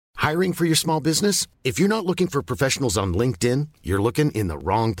Hiring for your small business? If you're not looking for professionals on LinkedIn, you're looking in the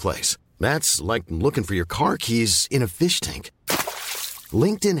wrong place. That's like looking for your car keys in a fish tank.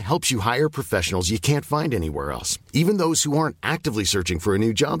 LinkedIn helps you hire professionals you can't find anywhere else, even those who aren't actively searching for a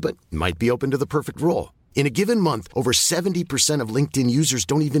new job but might be open to the perfect role. In a given month, over 70% of LinkedIn users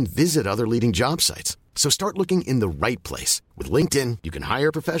don't even visit other leading job sites. So start looking in the right place. With LinkedIn, you can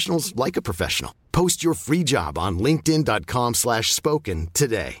hire professionals like a professional. Post your free job on linkedin.com/spoken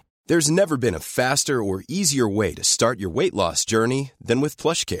today. There's never been a faster or easier way to start your weight loss journey than with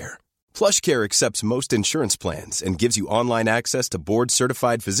PlushCare. PlushCare accepts most insurance plans and gives you online access to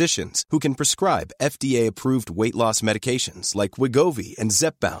board-certified physicians who can prescribe FDA-approved weight loss medications like Wegovy and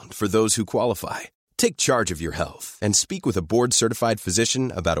Zepbound for those who qualify. Take charge of your health and speak with a board-certified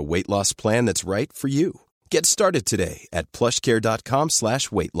physician about a weight loss plan that's right for you. Get started today at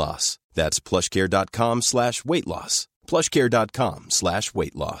plushcare.com/weight loss. That's plushcare.com/weight loss.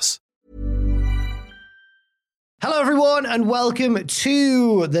 plushcare.com/weight loss. Hello, everyone, and welcome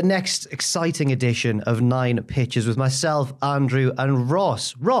to the next exciting edition of 9 Pitches with myself, Andrew, and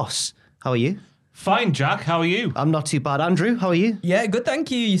Ross. Ross, how are you? Fine, Jack. How are you? I'm not too bad. Andrew, how are you? Yeah, good, thank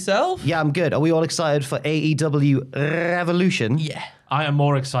you. Yourself? Yeah, I'm good. Are we all excited for AEW Revolution? Yeah. I am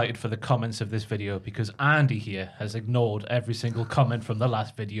more excited for the comments of this video because Andy here has ignored every single comment from the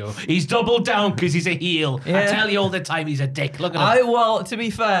last video. He's doubled down because he's a heel. Yeah. I tell you all the time he's a dick. Look at him. Well, to be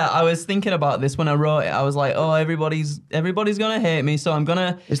fair, I was thinking about this when I wrote it. I was like, oh, everybody's gonna hate me, so I'm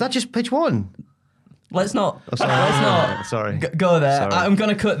gonna... Is that just pitch one? Let's not. Oh, sorry. Let's not. Sorry. Go there. Sorry. I'm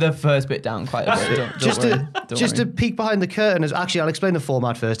going to cut the first bit down quite a bit. Don't To peek behind the curtain, actually, I'll explain the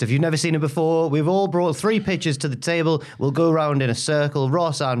format first. If you've never seen it before, we've all brought 3 pitches to the table. We'll go around in a circle.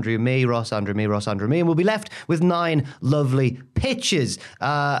 Ross, Andrew, me, Ross, Andrew, me, Ross, Andrew, me. And we'll be left with 9 lovely pitches.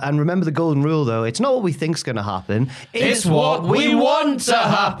 And remember the golden rule, though. It's not what we think's going to happen. It's what we want to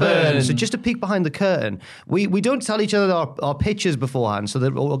happen. So just to peek behind the curtain, we don't tell each other our pitches beforehand, so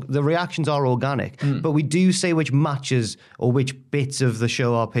the reactions are organic. But we do say which matches or which bits of the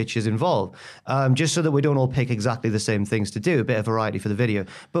show our pitches involve, just so that we don't all pick exactly the same things to do, a bit of variety for the video.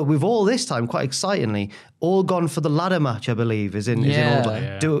 But we've all this time, quite excitingly, all gone for the ladder match, I believe, is in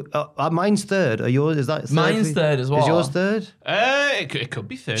order. Yeah. Mine's third. Are yours? Is that third? Mine's third as well. Is yours third? It could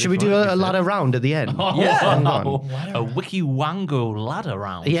be third. Should we do a ladder round at the end? Oh, a Wiki Wango ladder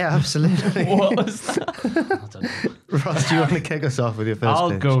round. Yeah, absolutely. What was that? I don't know. Ross, do you want to kick us off with your first I'll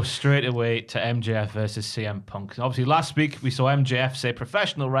pitch? go straight away to MJF versus CM Punk. Obviously, last week we saw MJF say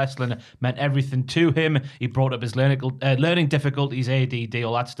professional wrestling meant everything to him. He brought up his learning difficulties, ADD,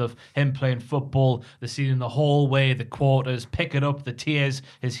 all that stuff. Him playing football, the scene in the hallway, the quarters, picking up the tears.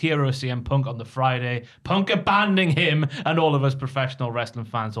 His hero CM Punk on the Friday. Punk abandoning him, and all of us professional wrestling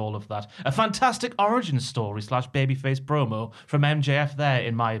fans, all of that. A fantastic origin story / babyface promo from MJF there,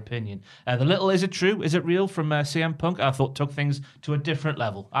 in my opinion. The little "is it true? Is it real?" from CM Punk, I thought took things to a different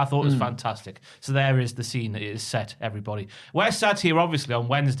level. I thought it was fantastic. So there is the scene that is set, everybody. We're sat here, obviously, on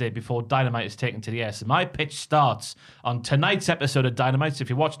Wednesday before Dynamite is taken to the air. So my pitch starts on tonight's episode of Dynamite. So if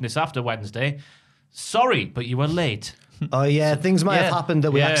you're watching this after Wednesday, sorry, but you were late. Oh, yeah, things might have happened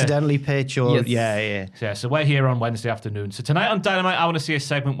that we accidentally pitch or... Yes. Yeah. So we're here on Wednesday afternoon. So tonight on Dynamite, I want to see a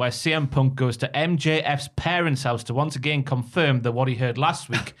segment where CM Punk goes to MJF's parents' house to once again confirm that what he heard last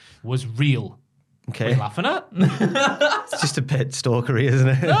week was real. Okay. What are you laughing at? It's just a bit stalkery, isn't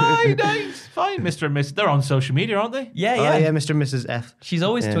it? Nice. Fine, Mr. and Mrs. They're on social media, aren't they? Yeah. Oh, yeah, Mr. and Mrs. F. She's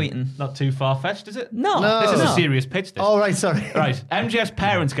always tweeting. Not too far-fetched, is it? No. This is a serious pitch, this. Oh, right, sorry. Right, MJF's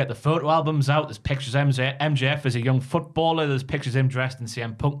parents get the photo albums out. There's pictures of MJF as a young footballer. There's pictures of him dressed in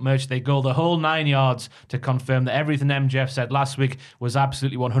CM Punk merch. They go the whole 9 yards to confirm that everything MJF said last week was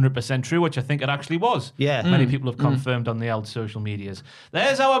absolutely 100% true, which I think it actually was. Yeah. Many people have confirmed on the old social medias.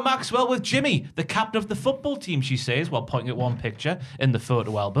 There's our Maxwell with Jimmy, the captain of the football team, she says, while pointing at one picture in the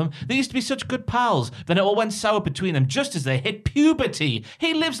photo album. They used to be such good pals. Then it all went sour between them just as they hit puberty.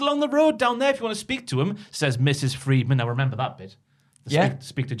 He lives along the road down there if you want to speak to him, says Mrs. Friedman. Now remember that bit.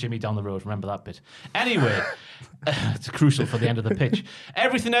 Speak to Jimmy down the road. Remember that bit. Anyway, it's crucial for the end of the pitch.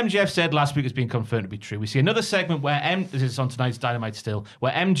 Everything MJF said last week has been confirmed to be true. We see another segment where this is on tonight's Dynamite still,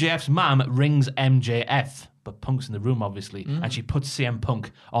 where MJF's mum rings MJF. But Punk's in the room, obviously, and she puts CM Punk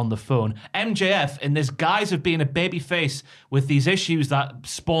on the phone. MJF, in this guise of being a babyface with these issues that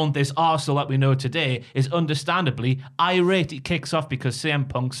spawned this arsehole that we know today, is understandably irate. He kicks off because CM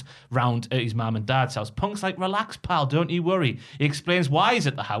Punk's round at his mum and dad's house. Punk's like, relax, pal, don't you worry. He explains why he's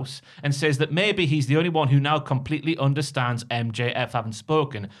at the house and says that maybe he's the only one who now completely understands MJF, having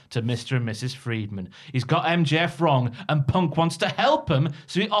spoken to Mr. and Mrs. Friedman. He's got MJF wrong, and Punk wants to help him,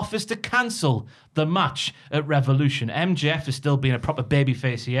 so he offers to cancel the match at Revolution. MJF is still being a proper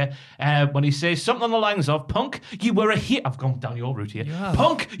babyface here when he says something on the lines of, Punk, you were a hero. I've gone down your route here.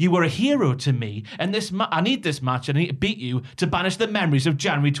 Punk, you were a hero to me, and I need this match, and I need to beat you to banish the memories of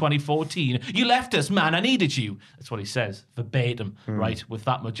January 2014. You left us, man, I needed you. That's what he says, verbatim, right, with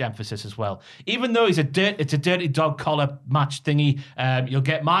that much emphasis as well. Even though it's a dirty dog collar match thingy, you'll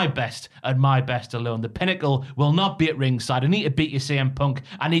get my best and my best alone. The pinnacle will not be at ringside. I need to beat you, CM Punk.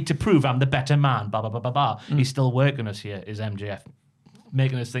 I need to prove I'm the better man. Blah, blah, blah, blah, blah. He's still working us here, is MJF.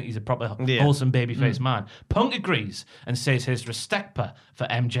 Making us think he's a proper wholesome babyface man. Punk agrees and says his respect for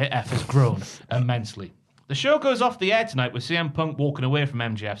MJF has grown immensely. The show goes off the air tonight with CM Punk walking away from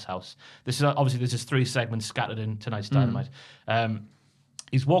MJF's house. This is obviously there's just 3 segments scattered in tonight's Dynamite.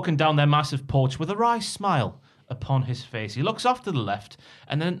 He's walking down their massive porch with a wry smile upon his face. He looks off to the left,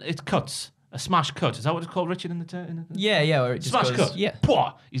 and then it cuts. A smash cut. Is that what it's called, Richard, in the Yeah, where it just smash goes, cut. Yeah.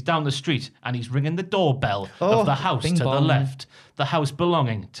 Pwah! He's down the street and he's ringing the doorbell of the house bing to the bong. left. The house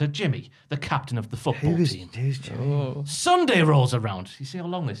belonging to Jimmy, the captain of the football team. Who's Jimmy? Sunday rolls around. You see how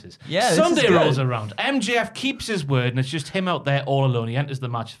long this is? Yeah, this Sunday is good. rolls around. MJF keeps his word, and it's just him out there all alone. He enters the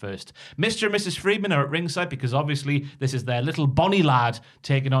match first. Mr. and Mrs. Friedman are at ringside because obviously this is their little Bonnie lad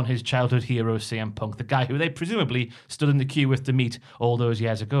taking on his childhood hero, CM Punk, the guy who they presumably stood in the queue with to meet all those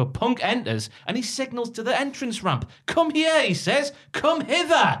years ago. Punk enters, and he signals to the entrance ramp. Come here, he says. Come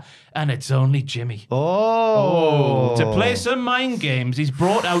hither. And it's only Jimmy. Oh. To play some mind games, he's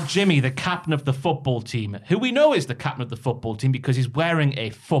brought out Jimmy, the captain of the football team, who we know is the captain of the football team because he's wearing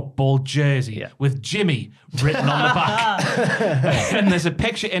a football jersey with Jimmy written on the back. And there's a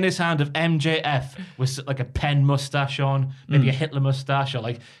picture in his hand of MJF with like a pen mustache on, maybe a Hitler mustache, or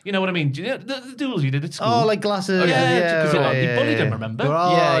like, you know what I mean? Do you know the duels you did at school? Oh, like glasses. Because he bullied him, remember?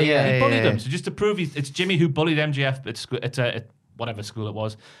 Oh, He bullied him. So just to prove it's Jimmy who bullied MJF at whatever school it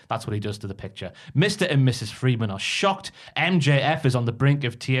was, that's what he does to the picture. Mr. and Mrs. Friedman are shocked. MJF is on the brink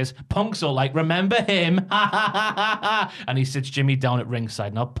of tears. Punk's all like, remember him? And he sits Jimmy down at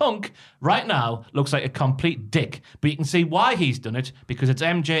ringside. Now, Punk, right now, looks like a complete dick. But you can see why he's done it, because it's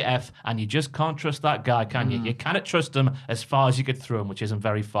MJF, and you just can't trust that guy, can you? You cannot trust him as far as you could throw him, which isn't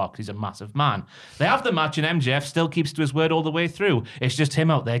very far, because he's a massive man. They have the match, and MJF still keeps to his word all the way through. It's just him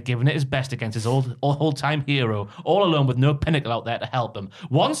out there giving it his best against his all-time hero, all alone with no pinnacle out there to help him.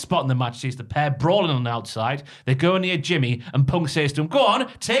 One spot in the match sees the pair brawling on the outside. They go near Jimmy, and Punk says to him, go on,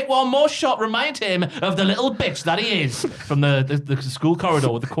 take one more shot, remind him of the little bitch that he is, from the school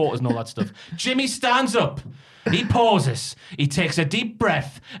corridor with the quarters and all that stuff. Jimmy stands up. He pauses. He takes a deep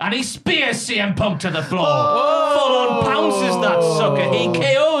breath, and he spears CM Punk to the floor. Full on pounces that sucker. He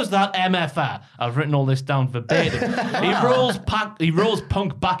KOs that MFR. I've written all this down verbatim. He rolls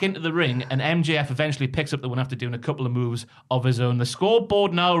Punk back into the ring, and MJF eventually picks up the win after doing a couple of moves of his own. The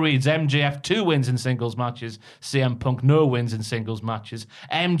scoreboard now reads MJF 2 wins in singles matches, CM Punk no wins in singles matches.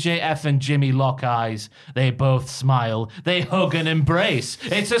 MJF and Jimmy lock eyes. They both smile. They hug and embrace.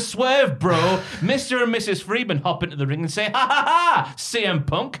 It's a swerve, bro. Mr. and Mrs. Friedman hop into the ring and say, ha ha ha, CM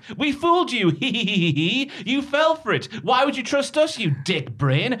Punk, we fooled you, hee hee hee hee, you fell for it. Why would you trust us, you dick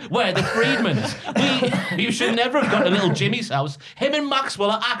brain? We're the Friedmans. You should never have gone to little Jimmy's house. Him and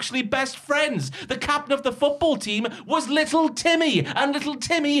Maxwell are actually best friends. The captain of the football team was little Timmy, and little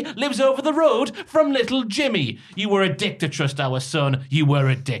Timmy lives over the road from little Jimmy. You were a dick to trust our son. You were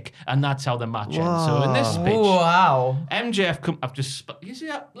a dick. And that's how the match ends. So in this speech, MJF I've just, you see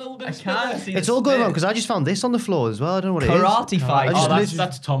that little bit of spit there? It's all going on because I just found this on the floor as well. I don't know what it is. Karate fight.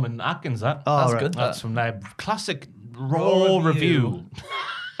 That's Tom and Atkins, that. Oh, That's right. good. That's from their classic Raw review.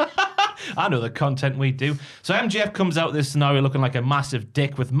 I know the content we do. So MJF comes out of this scenario looking like a massive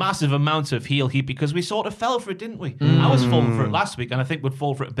dick with massive amounts of heel heat because we sort of fell for it, didn't we? I was falling for it last week, and I think we'd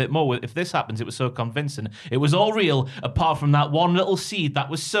fall for it a bit more if this happens. It was so convincing. It was all real, apart from that one little seed that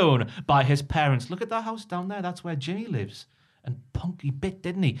was sown by his parents. Look at that house down there. That's where Jimmy lives. And Punk, he bit,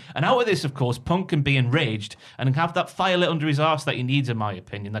 didn't he? And out of this, of course, Punk can be enraged and have that fire lit under his arse that he needs, in my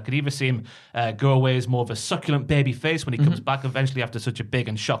opinion. That could either see him go away as more of a succulent baby face when he comes back eventually after such a big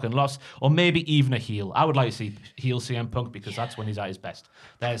and shocking loss, or maybe even a heel. I would like to see heel CM Punk because that's when he's at his best.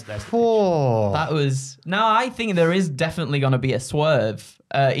 There's the pitch. That was... No, I think there is definitely going to be a swerve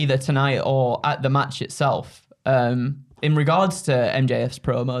either tonight or at the match itself. In regards to MJF's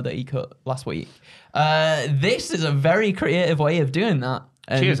promo that he cut last week, this is a very creative way of doing that.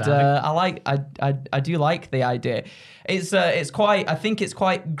 And Cheers, Andy. I do like the idea. It's quite, I think it's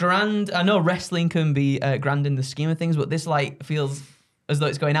quite grand. I know wrestling can be grand in the scheme of things, but this like feels as though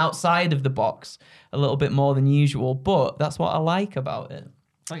it's going outside of the box a little bit more than usual. But that's what I like about it.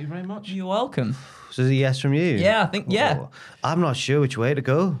 Thank you very much. You're welcome. So is it a yes from you? Yeah, I think, yeah. Oh, I'm not sure which way to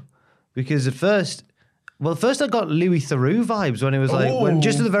go. because at first I got Louis Theroux vibes when it was like, when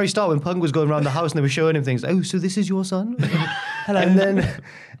just at the very start when Punk was going around the house and they were showing him things. Oh, so this is your son? Hello.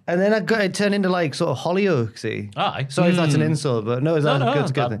 And then it turned into like sort of Hollyoaksy. Aye. Sorry if that's an insult, but no, it's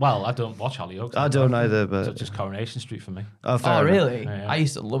a good thing. Well, I don't watch Hollyoaks. I don't either, but It's just Coronation Street for me. Oh, fair Oh, enough. really? Yeah. I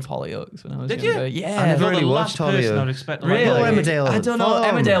used to love Hollyoaks when I was Did younger. you? Yeah. I never You're really the watched last person Hollyoaks. I'd expect. Really? Or Emmerdale. I don't know.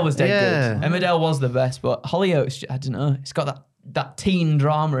 Fun. Emmerdale was dead Yeah. good. Emmerdale was the best, but Hollyoaks, I don't know. It's got that teen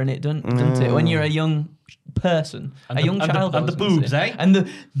drama in it, doesn't it? When you're a young person, a young child. And the boobs, eh? And the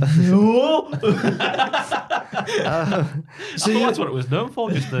no. I thought that's what it was known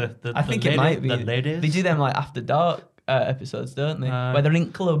for, just the I think lady, it might be. the ladies. They do them like after dark episodes, don't they? Where they're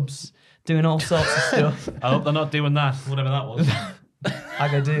in clubs doing all sorts of stuff. I hope they're not doing that, whatever that was.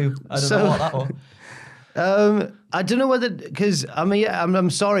 Like I do. I don't know what that was. I don't know whether, because I'm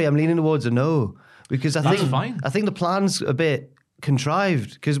sorry, I'm leaning towards a no, because I That's think fine. I think the plan's a bit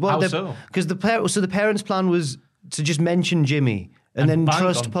contrived. Because How so? Because the parents' plan was to just mention Jimmy and then bang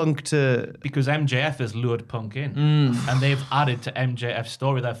trust on. Punk to. Because MJF has lured Punk in, and they've added to MJF's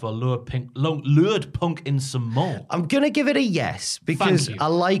story, therefore lured Punk in some more. I'm gonna give it a yes because Thank you. I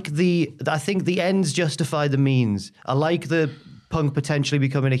like I think the ends justify the means. I like the Punk potentially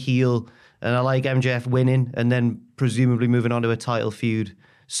becoming a heel, and I like MJF winning and then presumably moving on to a title feud.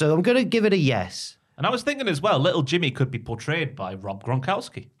 So I'm gonna give it a yes. And I was thinking as well, little Jimmy could be portrayed by Rob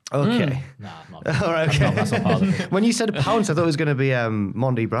Gronkowski. Okay. Nah, not. All right. Okay. That's not part of it. When you said pounce, I thought it was going to be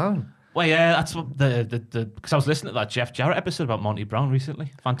Monty Brown. Well, yeah, that's what because I was listening to that Jeff Jarrett episode about Monty Brown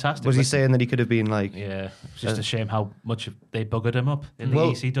recently. Fantastic. Was he Listen. saying that he could have been like? Yeah, it's just a shame how much they buggered him up in the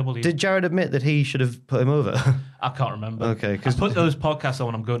ECW. Did Jared admit that he should have put him over? I can't remember. Okay, I 'cause- put those podcasts on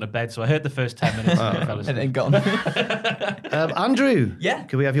when I'm going to bed, so I heard the first 10 minutes and I fell And asleep. then gone. Andrew. Yeah.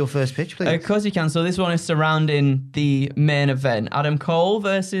 Can we have your first pitch, please? Of course you can. So this one is surrounding the main event. Adam Cole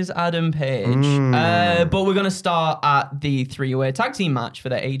versus Adam Page. But we're going to start at the three-way tag team match for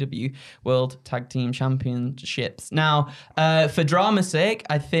the AEW World Tag Team Championships. Now, for drama's sake,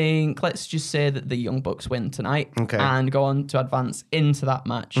 I think let's just say that the Young Bucks win tonight Okay. and go on to advance into that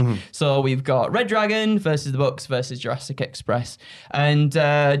match. So we've got Red Dragon versus the Bucks versus Jurassic Express. And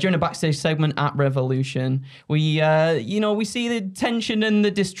during a backstage segment at Revolution, we see the tension and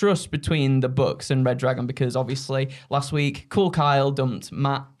the distrust between the Bucks and Red Dragon because obviously last week Cool Kyle dumped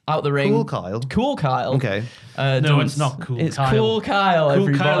Matt out the ring. Cool Kyle? Cool Kyle. Okay. No, it's not Cool It's Kyle. Cool Kyle, Cool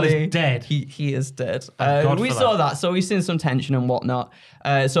everybody. Kyle is dead. He is dead. God We for saw that. that, so we've seen some tension and whatnot.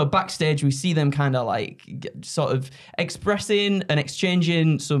 So backstage, we see them kind of like sort of expressing and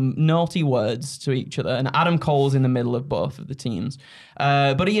exchanging some naughty words to each other. And Adam Cole's in the middle of both of the teams.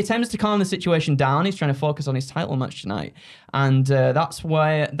 But he attempts to calm the situation down. He's trying to focus on his title match tonight. And that's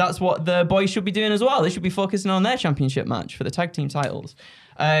what the boys should be doing as well. They should be focusing on their championship match for the tag team titles.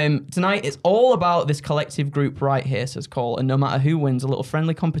 Tonight, it's all about this collective group right here, says Cole. And no matter who wins, a little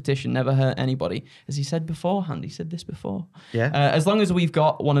friendly competition never hurt anybody. As he said beforehand, he said this before. Yeah. As long as we've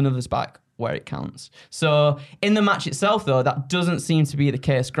got one another's back where it counts. So in the match itself, though, that doesn't seem to be the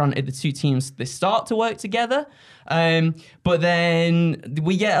case. Granted, the two teams, they start to work together. But then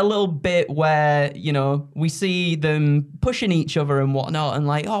we get a little bit where, we see them pushing each other and whatnot and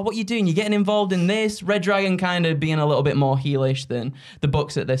like, oh, what you doing? You're getting involved in this? Red Dragon kind of being a little bit more heelish than the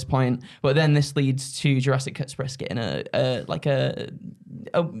Bucks at this point. But then this leads to Jurassic Express getting a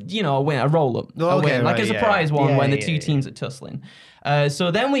win, a roll-up. Oh, okay, a win, like a right, yeah. surprise one Yeah, when the yeah, two yeah. teams are tussling.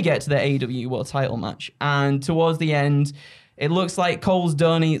 So then we get to the AEW World title match. And towards the end, it looks like Cole's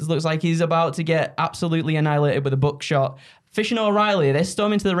done. It looks like he's about to get absolutely annihilated with a buckshot. Fish and O'Reilly, they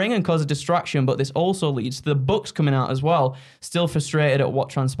storm into the ring and cause a distraction, but this also leads to the Bucks coming out as well, still frustrated at what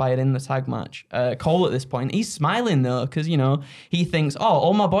transpired in the tag match. Cole at this point, he's smiling though, because, he thinks, oh,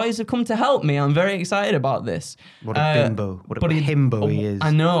 all my boys have come to help me. I'm very excited about this. What a bimbo. What a himbo he is.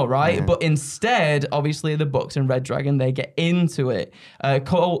 I know, right? Yeah. But instead, obviously, the Bucks and Red Dragon, they get into it.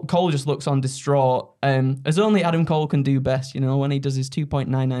 Cole just looks on distraught, as only Adam Cole can do best, when he does his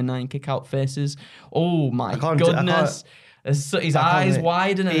 2.999 kick-out faces. Oh, my goodness. His eyes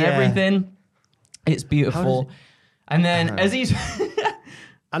widen and everything. It's beautiful. And then as he's...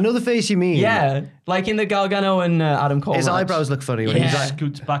 I know the face you mean. yeah, like in the Gargano and Adam Cole His match. eyebrows look funny when Yeah. he's He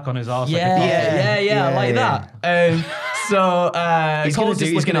scoots back on his arse. Yeah, like that. So He's Cole's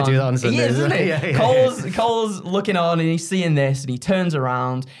gonna just looking do on. that on Sunday, He is, isn't isn't he? he? Yeah. Cole's looking on and he's seeing this and he turns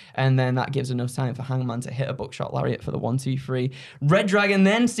around and then that gives enough time for Hangman to hit a buckshot lariat for the 1-2-3. Red Dragon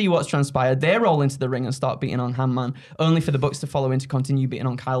then see what's transpired. They roll into the ring and start beating on Hangman, only for the Bucks to follow in to continue beating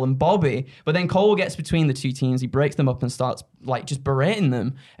on Kyle and Bobby. But then Cole gets between the two teams. He breaks them up and starts like just berating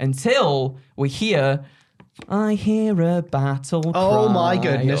them until we hear I hear a battle cry. Oh my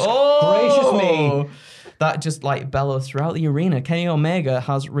goodness. Gracious me. That just like bellows throughout the arena. Kenny Omega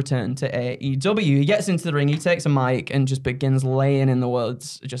has returned to AEW. He gets into the ring, he takes a mic and just begins laying in the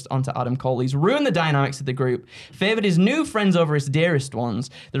words just onto Adam Cole. He's ruined the dynamics of the group, favored his new friends over his dearest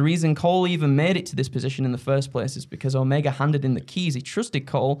ones. The reason Cole even made it to this position in the first place is because Omega handed in the keys. He trusted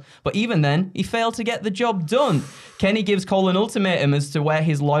Cole, but even then, he failed to get the job done. Kenny gives Cole an ultimatum as to where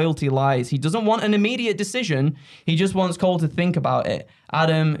his loyalty lies. He doesn't want an immediate decision. He just wants Cole to think about it.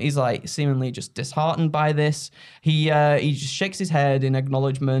 Adam is like seemingly just disheartened by this. He just shakes his head in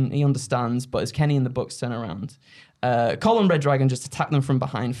acknowledgement. He understands, but as Kenny and the Bucks turn around, Cole and Red Dragon just attack them from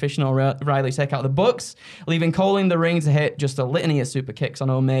behind. Fish and O'Reilly take out the Bucks, leaving Cole in the ring to hit just a litany of super kicks on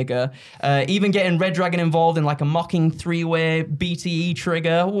Omega. Even getting Red Dragon involved in like a mocking three-way BTE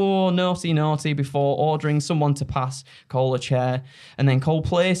trigger. Whoa, naughty, before ordering someone to pass Cole a chair. And then Cole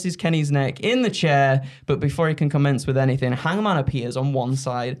places Kenny's neck in the chair, but before he can commence with anything, Hangman appears on one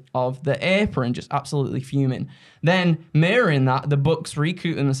side of the apron, just absolutely fuming. Then, mirroring that, the Bucks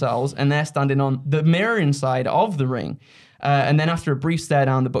recoup themselves, and they're standing on the mirroring side of the ring. And then after a brief stare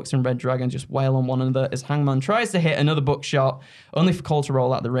down, the Bucks and Red Dragon just wail on one another as Hangman tries to hit another Buck shot, only for Cole to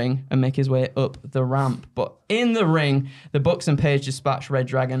roll out the ring and make his way up the ramp. But in the ring, the Bucks and Page dispatch Red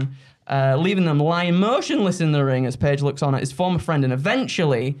Dragon, leaving them lying motionless in the ring as Page looks on at his former friend. And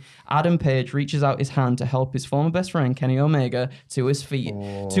eventually, Adam Page reaches out his hand to help his former best friend, Kenny Omega, to his feet,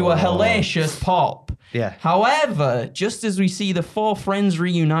 to a hellacious pop. Yeah. However, just as we see the four friends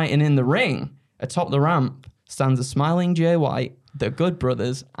reuniting in the ring, atop the ramp stands a smiling Jay White, the Good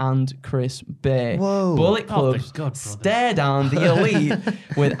Brothers, and Chris Bay. Whoa. Bullet Oh, Club the Good Brothers. stare down the Elite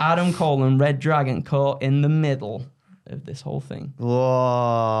with Adam Cole and Red Dragon caught in the middle of this whole thing.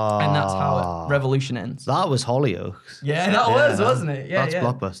 Whoa. And that's how Revolution ends. That was Hollyoaks. Yeah, that was, wasn't it? Yeah, That's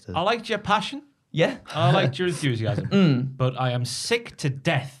blockbuster. I liked your passion. Yeah. I liked your enthusiasm. But I am sick to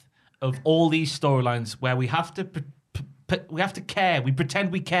death of all these storylines where we have to care. We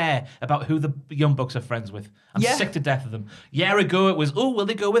pretend we care about who the Young Bucks are friends with. I'm sick to death of them. Year ago it was, will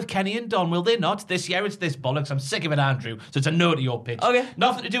they go with Kenny and Don? Will they not? This year it's this bollocks. I'm sick of it, Andrew. So it's a no to your pitch. Okay.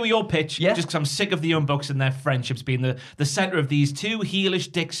 Nothing to do with your pitch. Yeah. Just because I'm sick of the Young Bucks and their friendships being the centre of these two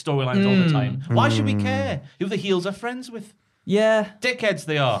heelish dick storylines all the time. Why should we care who the heels are friends with? Yeah. Dickheads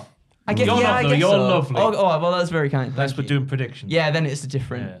they are. I guess, You're yeah, not, I though. guess You're so. lovely. Oh, well, that's very kind. Thanks Thank for you. doing predictions. Yeah, then it's a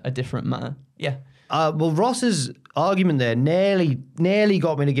different matter. Yeah. Well, Ross's argument there nearly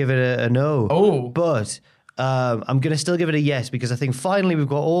got me to give it a no. Oh. But I'm going to still give it a yes because I think finally we've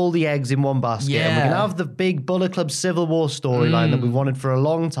got all the eggs in one basket. And we can have the big Bullet Club Civil War storyline that we've wanted for a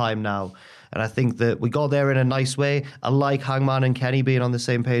long time now. And I think that we got there in a nice way. I like Hangman and Kenny being on the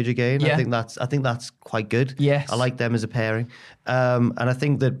same page again. Yeah. I think that's quite good. Yes. I like them as a pairing. And I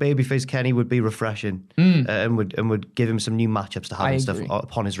think that babyface Kenny would be refreshing and would give him some new matchups to have I and stuff agree.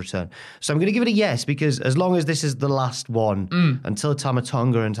 upon his return. So I'm going to give it a yes because as long as this is the last one until Tama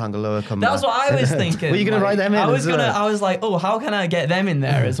Tonga and Tangaloa come That's back. what I was thinking. Were you going to write them in? I was as well? I was like, oh, how can I get them in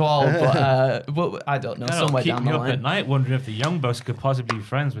there as well? But I don't know. Somewhere keep down me the up line. at night wondering if the Young Bucks could possibly be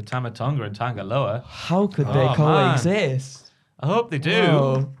friends with Tamatonga and Tangaloa. How could they Oh, man. coexist? I hope they do.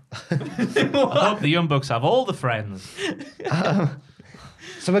 Oh. I hope the Young Bucks have all the friends.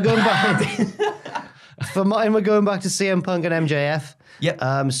 So we're going back. For mine, we're going back to CM Punk and MJF.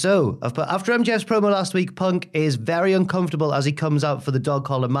 Yep. So after MJF's promo last week, Punk is very uncomfortable as he comes out for the dog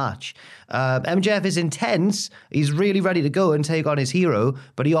collar match. MJF is intense. He's really ready to go and take on his hero,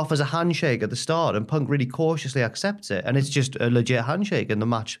 but he offers a handshake at the start, and Punk really cautiously accepts it. And it's just a legit handshake, and the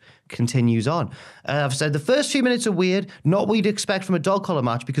match continues on. I've said the first few minutes are weird, not what you'd expect from a dog collar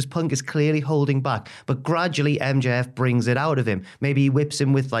match because Punk is clearly holding back. But gradually, MJF brings it out of him. Maybe he whips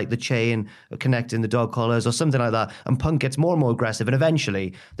him with like the chain connecting the dog collars or something like that, and Punk gets more and more aggressive. And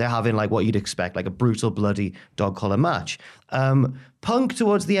eventually, they're having like what you'd expect, like a brutal, bloody dog collar match. Punk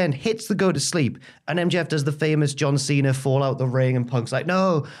towards the end hits the go to sleep, and MJF does the famous John Cena fall out the ring, and Punk's like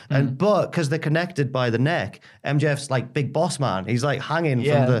no, but because they're connected by the neck, MJF's like big boss man. He's like hanging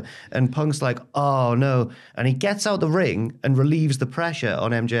from and Punk's like oh no, and he gets out the ring and relieves the pressure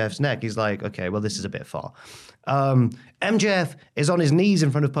on MJF's neck. He's like okay, well this is a bit far. MJF is on his knees in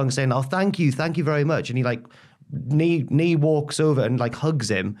front of Punk saying oh thank you very much, and he like knee walks over and like hugs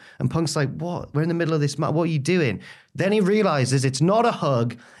him, and Punk's like what, we're in the middle of this match, what are you doing? Then he realizes it's not a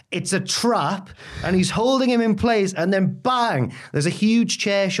hug, it's a trap, and he's holding him in place, and then bang, there's a huge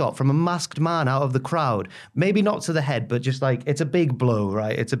chair shot from a masked man out of the crowd, maybe not to the head, but just like it's a big blow,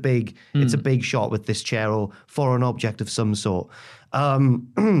 right? It's a big shot with this chair or foreign object of some sort.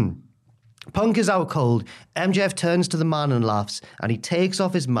 Punk is out cold. MJF turns to the man and laughs, and he takes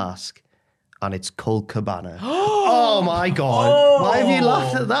off his mask. and it's Colt Cabana. Oh my God. Why have you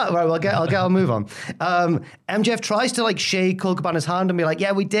laughed at that? Right, I'll move on. MJF tries to like shake Colt Cabana's hand and be like,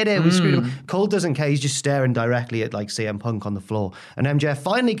 yeah, we did it. We screwed him. Colt doesn't care. He's just staring directly at like CM Punk on the floor. And MJF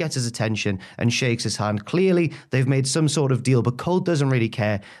finally gets his attention and shakes his hand. Clearly, they've made some sort of deal, but Colt doesn't really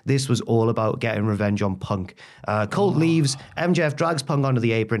care. This was all about getting revenge on Punk. Colt leaves. MJF drags Punk onto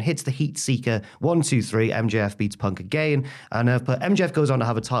the apron, hits the Heat Seeker. 1, 2, 3. MJF beats Punk again. And MJF goes on to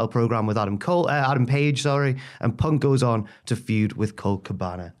have a title program with Adam Page, and Punk goes on to feud with Colt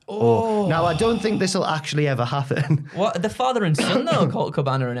Cabana. Oh. Now, I don't think this will actually ever happen. What? The father and son, though, Colt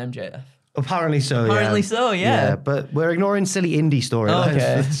Cabana and MJF? Apparently so, Apparently so, yeah. But we're ignoring silly indie storylines.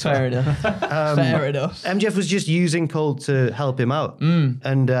 Okay, fair enough. Fair enough. MJF was just using Colt to help him out.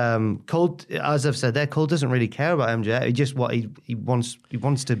 And Colt, as I've said there, Colt doesn't really care about MJF. He wants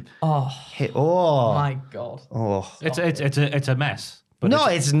to hit. Oh my God. Oh. It's a mess. But no,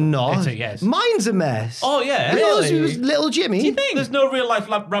 it's not. It's a yes. Mine's a mess. Oh, yeah. Little Jimmy. Do you think? There's no real life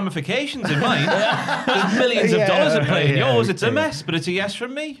ramifications in mine. There's millions of dollars at play in yours. It's a mess, but it's a yes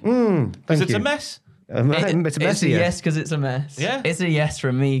from me. Because it's a mess. It's a mess. Yes, because it's a mess. Yeah. It's a yes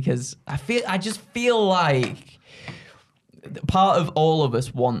from me because I just feel like part of all of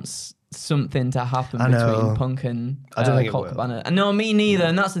us wants something to happen between Punk and I don't think Colt it will. Cabana. No, me neither,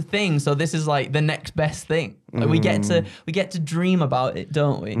 and that's the thing. So this is like the next best thing. Like we get to dream about it,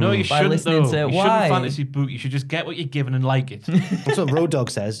 don't we? No, you By shouldn't. listening Though. to You why. shouldn't fantasy boot. You should just get what you're given and like it. That's what Road Dogg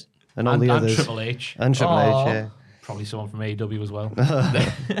says. And all the and others. Triple H. And Triple H, yeah. Probably someone from AEW as well.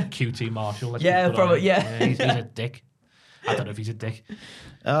 QT Marshall. let's Yeah, put it probably, on. yeah. He's a dick. I don't know if he's a dick.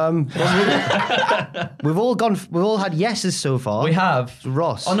 We've all had yeses so far. We have.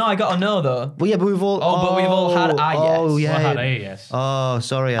 Ross. Oh no, I got a no though. Well, yeah, but we've all. but we've all had a yes. Oh, yeah. Well, I had a yes. Oh,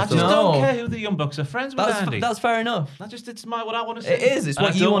 sorry. I I just thought. No. don't care who the Young Bucks are friends with, Andy. That's fair enough. It's what I want to see. It is. It's And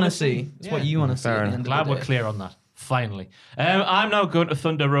what I you don't want to wanna see. It's what Yeah. you want to see. Fair at the enough. end of Glad the we're day. clear on that. Finally. I'm now going to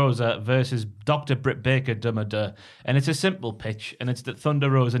Thunder Rosa versus Dr. Britt Baker Dummer. And it's a simple pitch, and it's that Thunder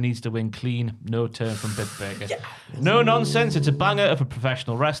Rosa needs to win clean, no turn from Britt Baker. No nonsense, it's a banger of a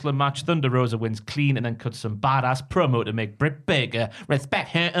professional wrestling match. Thunder Rosa wins clean and then cuts some badass promo to make Britt Baker respect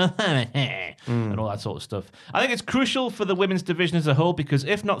her and all that sort of stuff. I think it's crucial for the women's division as a whole because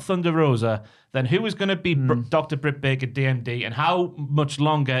if not Thunder Rosa, then who is going to be Dr. Britt Baker DMD and how much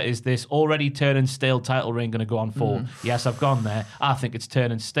longer is this already turning stale title reign going to go on for? Yes, I've gone there. I think it's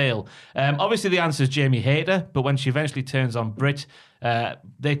turning stale. Obviously, the answer is Jamie Hayter, but when she eventually turns on Britt,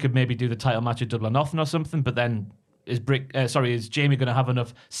 they could maybe do the title match at Double or Nothing or something, but then is Jamie going to have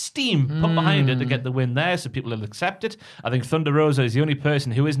enough steam put behind it to get the win there so people will accept it? I think Thunder Rosa is the only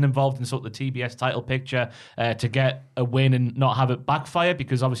person who isn't involved in sort of the TBS title picture to get a win and not have it backfire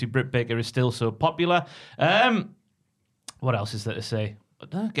because obviously Britt Baker is still so popular. What else is there to say?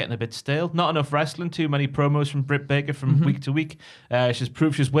 Getting a bit stale. Not enough wrestling. Too many promos from Britt Baker from week to week. She's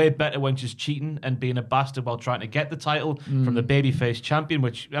proved she's way better when she's cheating and being a bastard while trying to get the title from the babyface champion,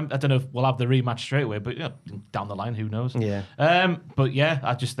 which I don't know if we'll have the rematch straight away, but down the line, who knows? Yeah. But yeah,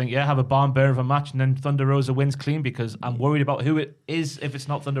 I just think, have a barn burner of a match and then Thunder Rosa wins clean because I'm worried about who it is if it's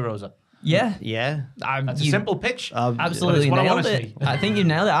not Thunder Rosa. Yeah. Yeah. That's a simple pitch. Absolutely But it's what I nailed wanna it. see. I think you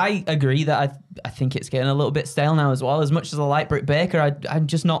nailed it. I agree that I think it's getting a little bit stale now as well. As much as I like Britt Baker, I'm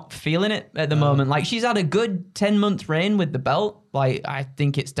just not feeling it at the moment. Like she's had a good 10-month reign with the belt. Like I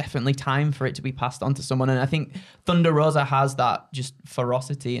think it's definitely time for it to be passed on to someone. And I think Thunder Rosa has that just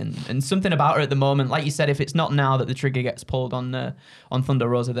ferocity and something about her at the moment. Like you said, if it's not now that the trigger gets pulled on Thunder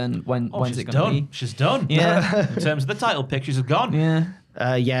Rosa, then when's it going to be? She's done. Yeah. In terms of the title pick, she's gone. Yeah.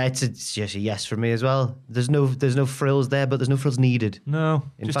 It's just a yes for me as well. There's no frills there, but there's no frills needed. No.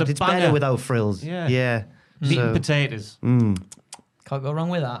 In just fact, a it's banger. better without frills. Yeah. Yeah. Meat So- and potatoes. Can't go wrong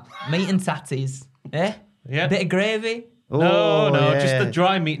with that. Meat and tatties. Eh? Yeah. Bit of gravy. No, yeah. just the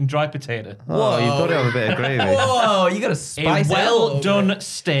dry meat and dry potato. Oh, you've got to have a bit of gravy. Whoa, you got to A spice it well up. done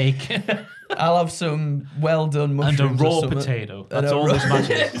steak I'll have some well done and mushrooms a or raw something. potato. And That's a all raw- this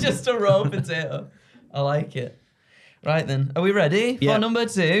matters. Just a raw potato. I like it. Right then, are we ready for Yeah. number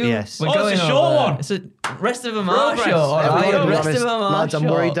 2? Yes. We're Oh, going it's a short over. one. It's a rest of them are Progress. short. All I've right, gotta be rest honest, of them are lads, I'm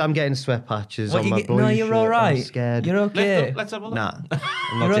short. worried I'm getting sweat patches What, on my boy no, you're shirt. all right. I'm scared. You're okay. Let's have a look. Nah,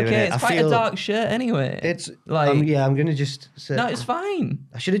 I'm not You're doing okay. it. It's quite a dark shirt anyway. It's like I'm gonna just say, no, it's fine.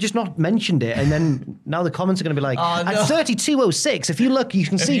 I should have just not mentioned it, and then now the comments are gonna be like, Oh, no. at 32:06, if you look, you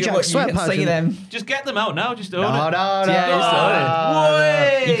can see You Jack's sweat can see patches. them. Just get them out now. Just own No, it. no, no. Yeah,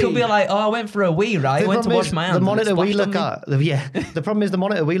 it's no. You could be like, oh, I went for a wee, right? I The went to problem wash is my hands. the and it monitor we splashed on look me. at, the problem is the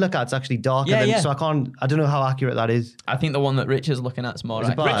monitor we look at is actually darker Yeah, than, yeah. so I don't know how accurate that is. I think the one that Rich is looking at is more Is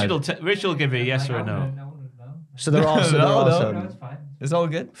it accurate. bad? Rich will give you a yes or a no. So there are some. No, it's fine. It's all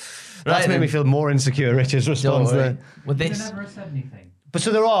good. That's made me feel more insecure, Richard's response there. With this, never said anything. But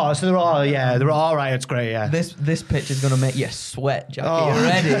so there are, yeah, there are. All right, it's great, yeah. this pitch is going to make you sweat, Jackie. Oh. You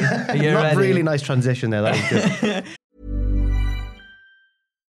ready? You ready? Really nice transition there. That was good.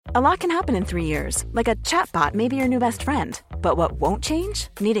 A lot can happen in 3 years, like a chatbot may be your new best friend. But what won't change?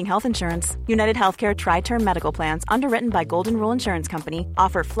 Needing health insurance. United Healthcare Tri-Term Medical Plans, underwritten by Golden Rule Insurance Company,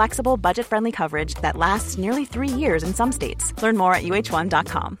 offer flexible, budget-friendly coverage that lasts nearly 3 years in some states. Learn more at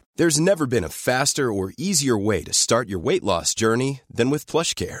uh1.com. There's never been a faster or easier way to start your weight loss journey than with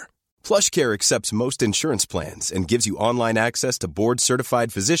PlushCare. PlushCare accepts most insurance plans and gives you online access to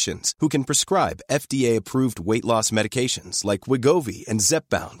board-certified physicians who can prescribe FDA-approved weight loss medications like Wegovy and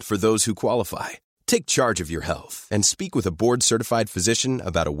Zepbound for those who qualify. Take charge of your health and speak with a board-certified physician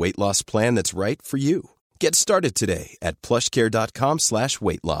about a weight loss plan that's right for you. Get started today at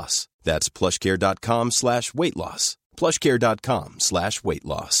plushcare.com/weight loss. That's plushcare.com/weight loss. plushcare.com/weight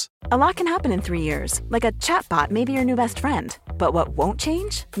loss. A lot can happen in 3 years, like a chatbot may be your new best friend. But what won't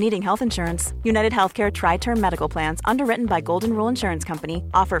change? Needing health insurance. United Healthcare Tri-Term Medical Plans, underwritten by Golden Rule Insurance Company,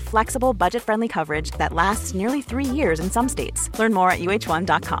 offer flexible, budget-friendly coverage that lasts nearly 3 years in some states. Learn more at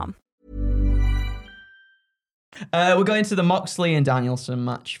uh1.com. We're going to the Moxley and Danielson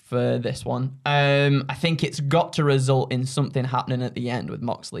match for this one. I think it's got to result in something happening at the end with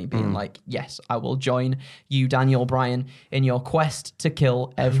Moxley being like, yes, I will join you, Daniel Bryan, in your quest to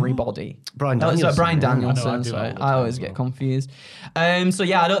kill everybody. Bryan Danielson. Bryan Yeah. Danielson. I always get confused. So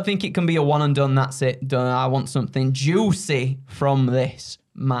yeah, I don't think it can be a one and done. That's it. Done. I want something juicy from this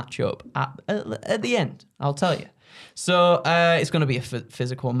matchup at the end. I'll tell you. So it's going to be a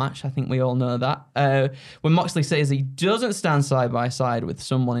physical match. I think we all know that. When Moxley says he doesn't stand side by side with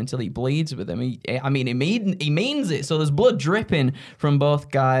someone until he bleeds with him, he means it. So there's blood dripping from both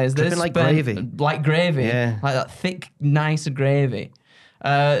guys. Dripping like gravy. Like gravy. Yeah. Like that thick, nice gravy.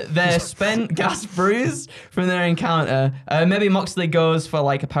 They're spent gas bruised from their encounter. Maybe Moxley goes for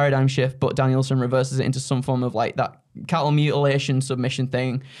like a paradigm shift, but Danielson reverses it into some form of like that cattle mutilation submission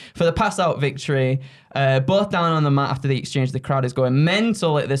thing for the pass out victory. Both down on the mat after the exchange. The crowd is going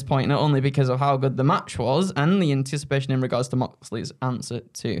mental at this point, not only because of how good the match was and the anticipation in regards to Moxley's answer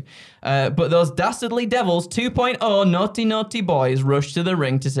too, but those dastardly devils 2.0 naughty boys rush to the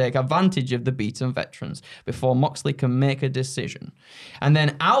ring to take advantage of the beaten veterans before Moxley can make a decision. And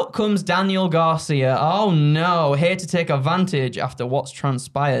then out comes Daniel Garcia. Oh no, here to take advantage after what's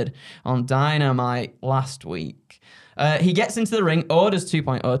transpired on Dynamite last week. He gets into the ring, orders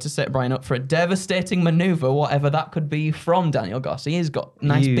 2.0 to set Bryan up for a devastating maneuver, whatever that could be from Daniel Garcia. He's got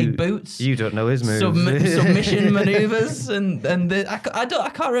nice big boots. You don't know his moves. Submission maneuvers, and I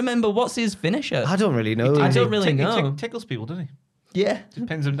can't remember what's his finisher. I don't really know. I don't really know. He tickles people, doesn't he? Yeah. Just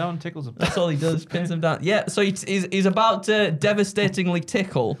pins them down, tickles them. That's all he does, pins him down. Yeah, so he's about to devastatingly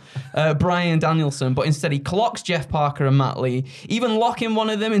tickle Bryan Danielson, but instead he clocks Jeff Parker and Matt Lee, even locking one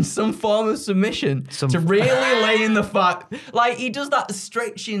of them in some form of submission to really lay in the fact. Like, he does that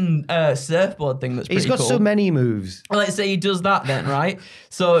stretching surfboard thing that's pretty cool. He's got so many moves. Let's say he does that then, right?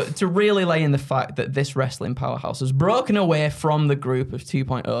 So to really lay in the fact that this wrestling powerhouse has broken away from the group of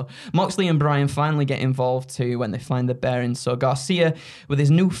 2.0, Moxley and Bryan finally get involved too when they find the bearings. So Garcia, with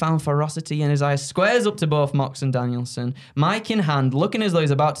his newfound ferocity in his eyes, squares up to both Mox and Danielson, mic in hand, looking as though he's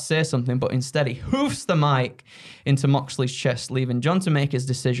about to say something, but instead he hoofs the mic into Moxley's chest, leaving John to make his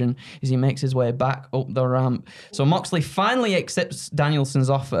decision as he makes his way back up the ramp. So Moxley finally accepts Danielson's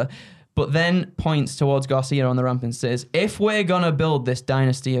offer, but then points towards Garcia on the ramp and says, if we're going to build this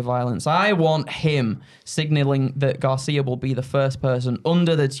dynasty of violence, I want him, signaling that Garcia will be the first person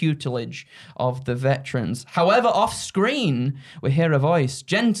under the tutelage of the veterans. However, off screen, we hear a voice,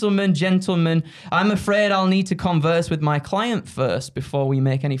 gentlemen, I'm afraid I'll need to converse with my client first before we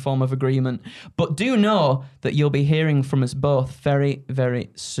make any form of agreement. But do know that you'll be hearing from us both very, very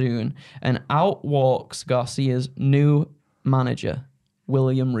soon. And out walks Garcia's new manager,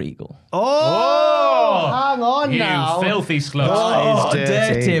 William Regal. Oh, hang on now. You filthy slut. Oh,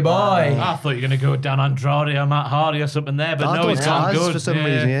 dirty boy. I thought you were going to go down Andrade or Matt Hardy or something there, but no, he's gone good. For some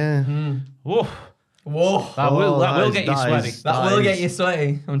reason, yeah. Whoa. Whoa. That will get you sweaty. That will get you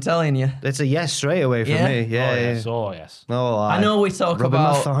sweaty, I'm telling you. It's a yes straight away from me. Yeah, yes. Oh, yes. Oh, I know we talk rubbing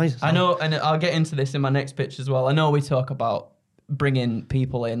about... my thighs. I know, and I'll get into this in my next pitch as well. I know we talk about bringing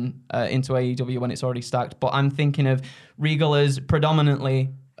people in into AEW when it's already stacked, but I'm thinking of Regal as predominantly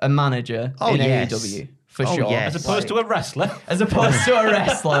a manager in AEW. For sure. Yes. As opposed to a wrestler. As opposed to a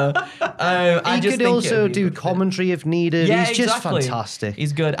wrestler. He could also do commentary if needed. Yeah, He's just fantastic.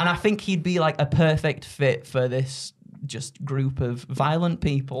 He's good. And I think he'd be like a perfect fit for this just group of violent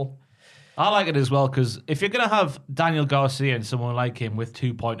people. I like it as well because if you're going to have Daniel Garcia and someone like him with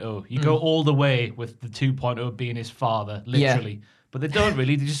 2.0, you go all the way with the 2.0 being his father, literally. Yeah. But they don't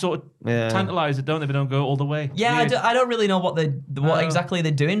really. They just sort of tantalise it, don't they? They don't go all the way. Yeah, I don't really know what exactly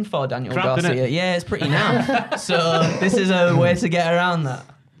they're doing for Daniel Garcia. Yeah, it's pretty naff. So this is a way to get around that.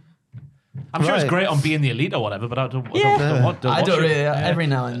 I'm sure it's great on being the elite or whatever, but I don't really. Every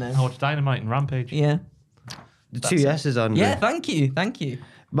now and then. I watch Dynamite and Rampage. Yeah. The two yeses on. Yeah, thank you.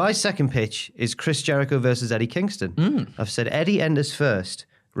 My second pitch is Chris Jericho versus Eddie Kingston. I've said Eddie enters first.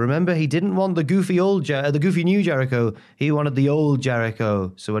 Remember, he didn't want the goofy new Jericho. He wanted the old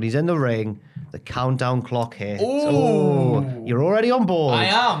Jericho. So when he's in the ring, the countdown clock hits. Oh, you're already on board. I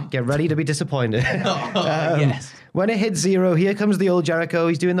am. Get ready to be disappointed. Yes. When it hits 0, here comes the old Jericho.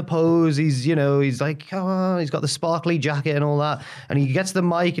 He's doing the pose. He's like, oh, he's got the sparkly jacket and all that. And he gets the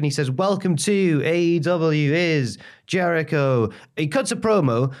mic and he says, "Welcome to AEW is Jericho." He cuts a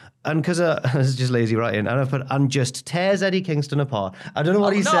promo. And because this is just lazy writing, and just tears Eddie Kingston apart. I don't know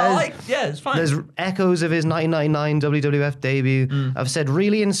what he says. It's fine. There's echoes of his 1999 WWF debut. I've said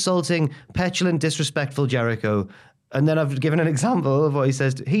really insulting, petulant, disrespectful Jericho. And then I've given an example of what he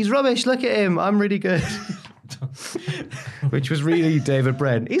says. He's rubbish. Look at him. I'm really good. Which was really David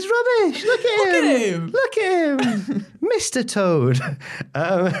Brent. He's rubbish. Look at him. Look at him. Mr. Toad.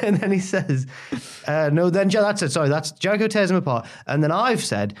 And then he says, that's it. Sorry, that's Jericho tears him apart. And then I've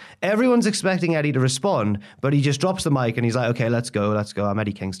said, everyone's expecting Eddie to respond, but he just drops the mic and he's like, okay, let's go. I'm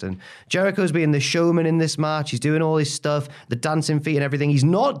Eddie Kingston. Jericho's being the showman in this match. He's doing all his stuff, the dancing feet and everything. He's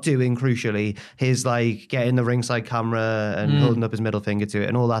not doing, crucially, his like getting the ringside camera and holding up his middle finger to it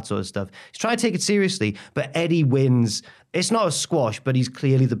and all that sort of stuff. He's trying to take it seriously, but Eddie wins. It's not a squash, but he's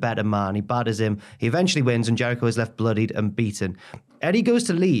clearly the better man. He batters him. He eventually wins, and Jericho is left bloodied and beaten. Eddie goes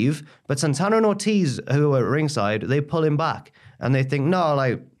to leave, but Santana and Ortiz, who are at ringside, they pull him back. And they think, no,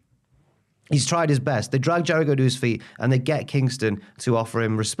 like, he's tried his best. They drag Jericho to his feet, and they get Kingston to offer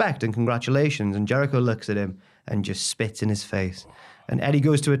him respect and congratulations. And Jericho looks at him and just spits in his face. And Eddie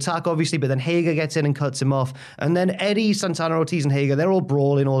goes to attack, obviously, but then Hager gets in and cuts him off. And then Eddie, Santana, Ortiz, and Hager, they're all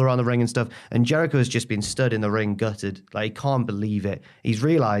brawling all around the ring and stuff. And Jericho's just been stood in the ring, gutted. Like, he can't believe it. He's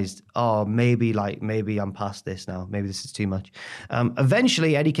realized, maybe I'm past this now. Maybe this is too much.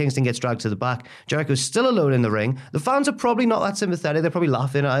 Eventually, Eddie Kingston gets dragged to the back. Jericho's still alone in the ring. The fans are probably not that sympathetic. They're probably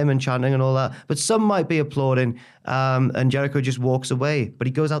laughing at him and chanting and all that. But some might be applauding. And Jericho just walks away. But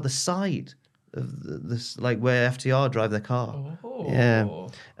he goes out the side of this, like where FTR drive their car. Yeah.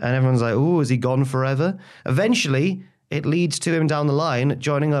 And everyone's like, is he gone forever? Eventually, it leads to him down the line,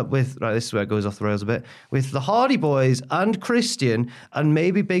 joining up with, this is where it goes off the rails a bit, with the Hardy Boys and Christian, and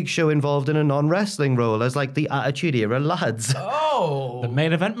maybe Big Show involved in a non-wrestling role as like the Attitude Era lads. The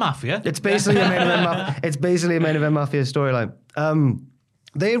main event mafia. It's basically a main event mafia storyline.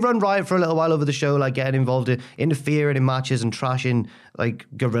 They run riot for a little while over the show, like getting involved in interfering in matches and trashing like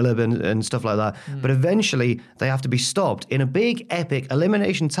Gorilla and stuff like that. But eventually they have to be stopped in a big epic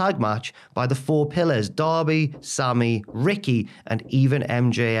elimination tag match by the Four Pillars: Darby, Sammy, Ricky, and even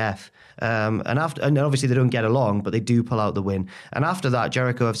MJF. And obviously they don't get along, but they do pull out the win. And after that,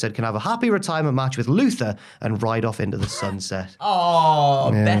 Jericho have said can have a happy retirement match with Luther and ride off into the sunset.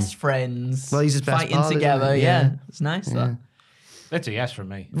 Best friends. Well, he's his best fighting pal, together. Yeah, it's nice. That. It's a yes from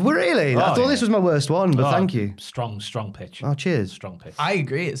me. Really? I thought this was my worst one, but thank you. Strong pitch. Oh, cheers. Strong pitch. I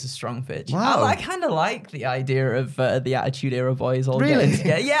agree, it's a strong pitch. Wow. I kind of like the idea of the Attitude Era boys all really? getting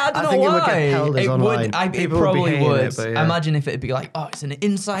together. Yeah, I don't know think why. It would get held as online. It probably would. Yeah. Imagine if it'd be like, it's an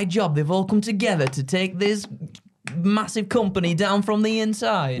inside job. They've all come together to take this massive company down from the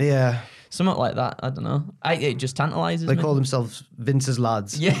inside. Yeah. Something like that. I don't know. It just tantalizes me. They call themselves Vince's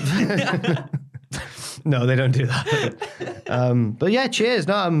lads. Yeah. No, they don't do that. But yeah, cheers.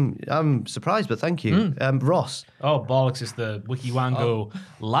 No, I'm surprised, but thank you. Ross. Oh, bollocks, it's the Wiki Wango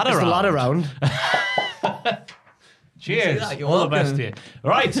ladder It's round. the ladder round. Cheers. All the best to you.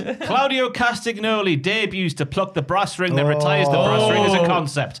 Right, Claudio Castagnoli debuts to pluck the brass ring, then retires the brass ring as a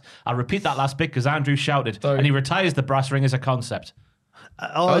concept. I'll repeat that last bit because Andrew shouted. And he retires the brass ring as a concept.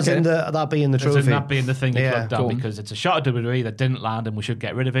 As in that being the trophy. As in that being the thing they plugged down because it's a shot at WWE that didn't land and we should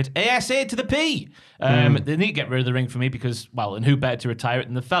get rid of it. ASA to the P. They need to get rid of the ring for me because, and who better to retire it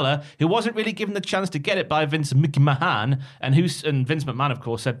than the fella who wasn't really given the chance to get it by Vince McMahon and Vince McMahon, of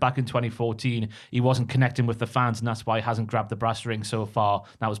course, said back in 2014 he wasn't connecting with the fans and that's why he hasn't grabbed the brass ring so far.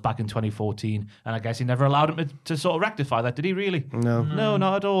 That was back in 2014 and I guess he never allowed him to sort of rectify that, did he really? No. No,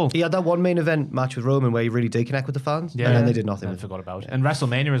 not at all. He had that one main event match with Roman where he really did connect with the fans and then they did nothing. I forgot about it. And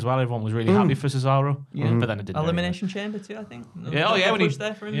WrestleMania as well, everyone was really happy for Cesaro, but then it didn't. Elimination Chamber too, I think. When he pushed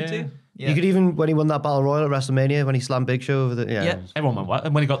there for him too. Yeah. You could even, when he won that Battle Royal at WrestleMania, when he slammed Big Show over the... Yeah. Everyone went wild.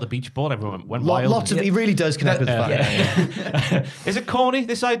 And when he got the beach ball, everyone went wild. Lots of... He really does connect with the fan. Is it corny,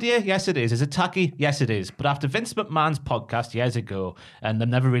 this idea? Yes, it is. Is it tacky? Yes, it is. But after Vince McMahon's podcast years ago, and they've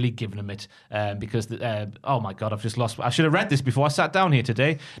never really given him it, because, oh my God, I've just lost... I should have read this before I sat down here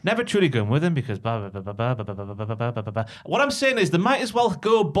today. Never truly going with him because... What I'm saying is they might as well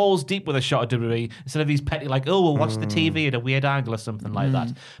go balls deep with a shot of WWE instead of these petty, like, oh, we'll watch the TV at a weird angle or something like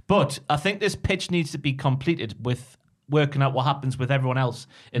that. But I think this pitch needs to be completed with working out what happens with everyone else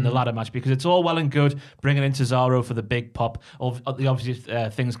in the ladder match, because it's all well and good bringing in Cesaro for the big pop. The obvious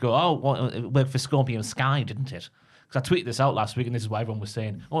things go, oh, well, it worked for Scorpio Sky, didn't it? Because I tweeted this out last week, and this is what everyone was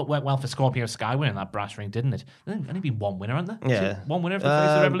saying. Oh, it went well for Scorpio Sky winning that brass ring, didn't it? There's only been one winner, hasn't there? Yeah. One winner for the Face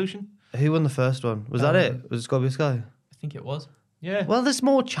of the Revolution? Who won the first one? Was that it? Was it Scorpio Sky? I think it was. Yeah. Well, there's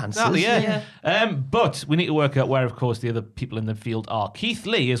more chances. Exactly, yeah. But we need to work out where, of course, the other people in the field are. Keith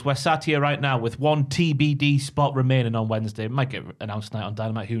Lee, as we're sat here right now with one TBD spot remaining on Wednesday. It might get announced tonight on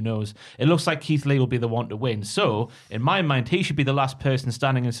Dynamite, who knows. It looks like Keith Lee will be the one to win. So, in my mind, he should be the last person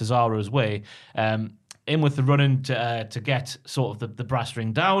standing in Cesaro's way. In with the running to get sort of the brass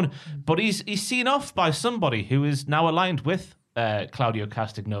ring down. But he's seen off by somebody who is now aligned with Claudio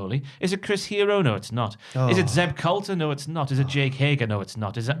Castagnoli. Is it Chris Hero? No, it's not. Is it Zeb Coulter? No, it's not. Is it Jake Hager? No, it's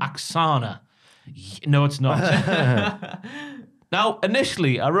not. Is it Aksana? No, it's not. Now,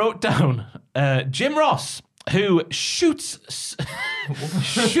 initially, I wrote down Jim Ross, who shoots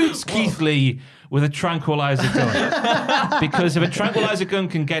Keith Lee with a tranquilizer gun. Because if a tranquilizer gun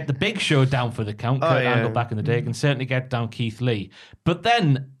can get the Big Show down for the count, Kurt Angle back in the day can certainly get down Keith Lee. But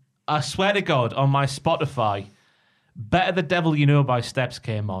then, I swear to God, on my Spotify, Better the Devil You Know by Steps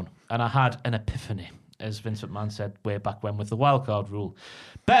came on, and I had an epiphany, as Vince McMahon said way back when with the wildcard rule.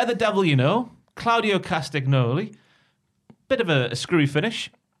 Better the Devil You Know, Claudio Castagnoli, bit of a screwy finish.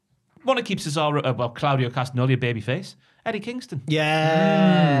 Want to keep Claudio Castagnoli a babyface. Eddie Kingston.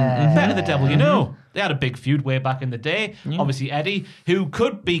 Yeah. Better the Devil You Know. They had a big feud way back in the day. Obviously, Eddie, who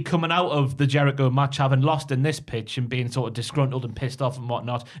could be coming out of the Jericho match having lost in this pitch and being sort of disgruntled and pissed off and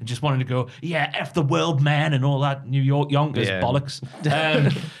whatnot, and just wanting to go, yeah, F the world, man, and all that New York Yonkers bollocks.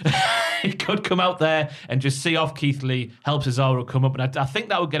 He could come out there and just see off Keith Lee, help Cesaro come up, and I think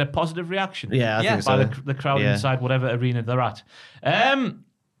that would get a positive reaction. Yeah, I think by so. the crowd inside whatever arena they're at.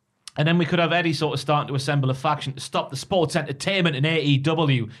 And then we could have Eddie sort of starting to assemble a faction to stop the sports entertainment in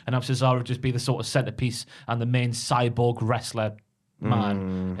AEW and have Cesaro just be the sort of centerpiece and the main cyborg wrestler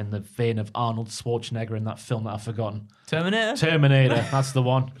man in the vein of Arnold Schwarzenegger in that film that I've forgotten. Terminator, that's the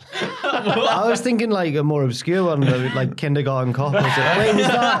one. I was thinking like a more obscure one, like Kindergarten Cop. Wait, was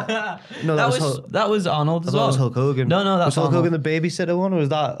that? No, that was Arnold as that well. was Hulk Hogan. No, that's was Hulk Arnold. Hogan the babysitter one, or was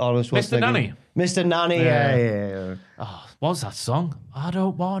that Arnold Schwarzenegger? Mr. Nanny. Mr. Nanny, yeah. Oh, what was that song? I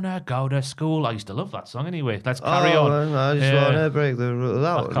don't want to go to school. I used to love that song anyway. Let's carry on. I just want to break the rule.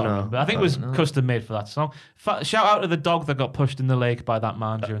 I can't remember. I think it was custom made for that song. Shout out to the dog that got pushed in the lake by that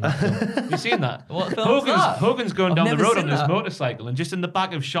man during that film. You seen that? What film was that? Hogan's going down the never road seen on his that. motorcycle, and just in the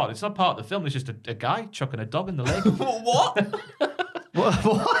back of shot, it's not part of the film, it's just a guy chucking a dog in the lake. What?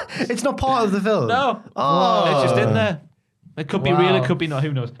 What? It's not part of the film? No. Oh. It's just in there. It could be real, it could be not,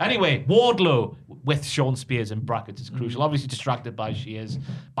 who knows. Anyway, Wardlow with Sean Spears in brackets is crucial. Obviously distracted by Shears.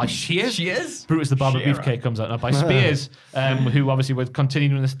 By Shears? Shears? Brutus the Barber Beefcake comes out now. By Spears, who obviously was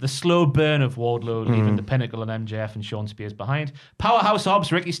continuing the slow burn of Wardlow, leaving the Pinnacle and MJF and Sean Spears behind. Powerhouse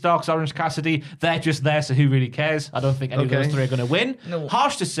Hobbs, Ricky Starks, Orange Cassidy, they're just there, so who really cares? I don't think any of those three are going to win. No.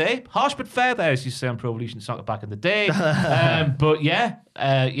 Harsh to say, harsh but fair there, as you say on Pro Evolution Soccer back in the day. But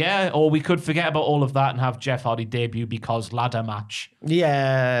yeah, or we could forget about all of that and have Jeff Hardy debut because ladder match.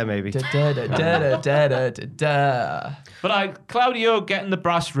 Yeah, maybe. But Claudio getting the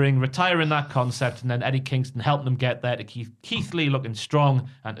brass ring, retiring that concept, and then Eddie Kingston helping them get there to Keith Lee looking strong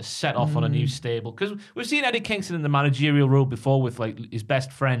and to set off on a new stable. Because we've seen Eddie Kingston in the managerial role before with like his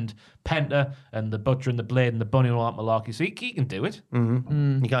best friend Penta and the Butcher and the Blade and the Bunny and all that malarkey. So he can do it.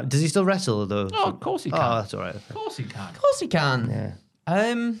 You can't, does he still wrestle though? Oh, of course he can. Oh, that's all right. Of course he can. Of course he can. Yeah.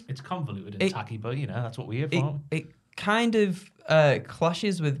 It's convoluted and tacky, but that's what we're here for. It kind of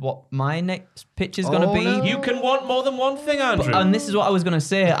clashes with what my next pitch is going to be. no. You can want more than one thing, Andrew. And this is what I was going to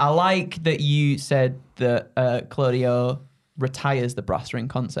say. I like that you said that Claudio retires the brass ring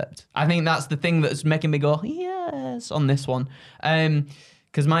concept. I think that's the thing that's making me go, yes, on this one.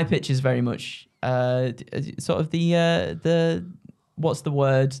 Because my pitch is very much sort of the what's the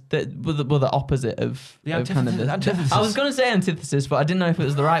word that were the opposite of The of kind of antithesis. I was going to say antithesis, but I didn't know if it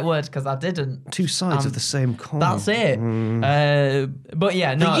was the right word because I didn't. Two sides of the same coin. That's it. But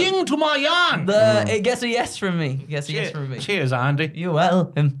yeah, no. The yin to my yang. It gets a yes from me. It gets a yes from me. Cheers, Andy. You're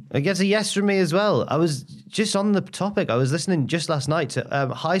welcome. It gets a yes from me as well. I was just on the topic. I was listening just last night to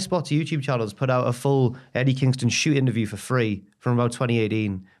High Spot's YouTube channels put out a full Eddie Kingston shoot interview for free from about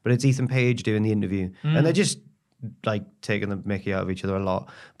 2018, but it's Ethan Page doing the interview, and they're just like taking the mickey out of each other a lot.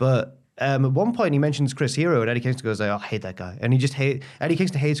 But at one point he mentions Chris Hero, and Eddie Kingston goes, "Oh, I hate that guy," and Eddie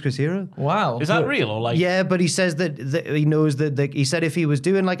Kingston hates Chris Hero. Wow. Is that real or like? Yeah, but he says that he knows that he said if he was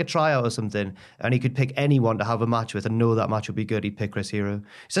doing like a tryout or something and he could pick anyone to have a match with and know that match would be good, he'd pick Chris Hero. He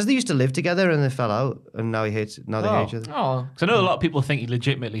says they used to live together and they fell out and now they hate each other. Oh. Because I know a lot of people think he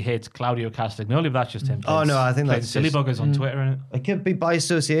legitimately hates Claudio Castagnoli, but that's just him. Oh, no, I think playing that's silly just- buggers on Twitter. Innit? It could be by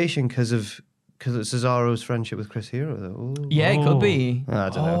association because of Cesaro's friendship with Chris Hero. Though. Ooh. Yeah, it could be. I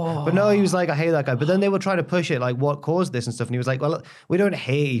don't know. But no, he was like, I hate that guy. But then they were trying to push it, like, what caused this and stuff. And he was like, well, we don't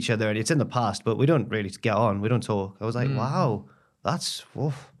hate each other. And it's in the past, but we don't really get on. We don't talk. I was like, wow, that's...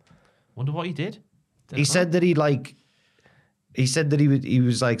 Woof. Wonder what he did. He said that he was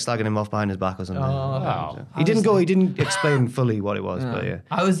like slagging him off behind his back or something. Wow. He didn't explain fully what it was, but yeah.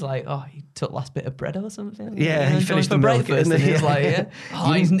 I was like, oh, he took last bit of bread or something. Yeah, he And finished for the milk breakfast. and And he was yeah. like, yeah.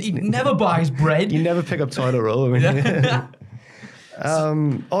 Oh, he never buys bread. You never pick up toilet roll. I mean.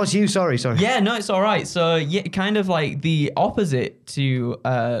 It's you. Sorry. Yeah, no, it's all right. So yeah, kind of like the opposite to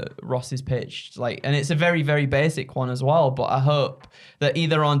Ross's pitch, like, and it's a very, very basic one as well. But I hope that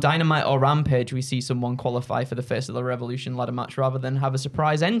either on Dynamite or Rampage we see someone qualify for the Face of the Revolution ladder match rather than have a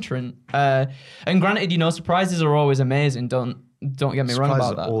surprise entrant. And granted, surprises are always amazing. Don't get me wrong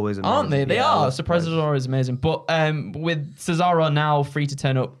Surprises about are that. always Aren't they? amazing. They Yeah, I are. love Surprises surprises. are always amazing. But with Cesaro now free to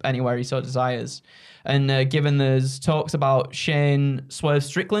turn up anywhere he so desires, and given there's talks about Shane Swerve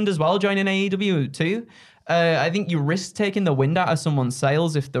Strickland as well joining AEW too, I think you risk taking the wind out of someone's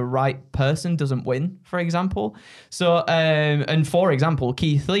sails if the right person doesn't win, for example. So, and for example,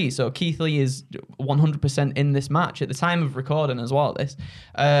 Keith Lee. So Keith Lee is 100% in this match at the time of recording as well.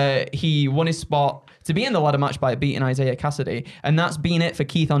 He won his spot to be in the ladder match by beating Isaiah Cassidy, and that's been it for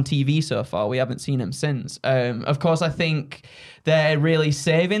Keith on TV so far. We haven't seen him since. Of course, I think they're really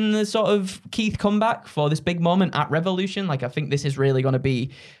saving the sort of Keith comeback for this big moment at Revolution. Like, I think this is really going to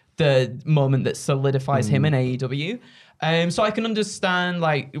be the moment that solidifies him in AEW. So I can understand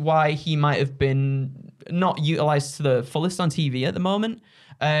like why he might have been not utilized to the fullest on TV at the moment.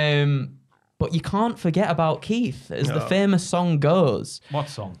 But you can't forget about Keith, as the famous song goes. What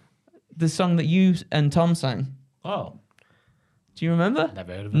song? The song that you and Tom sang. Oh, Do you remember?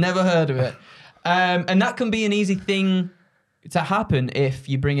 never heard of it. Never heard of it. And that can be an easy thing to happen if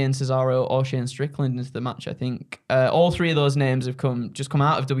you bring in Cesaro or Shane Strickland into the match. I think all three of those names have come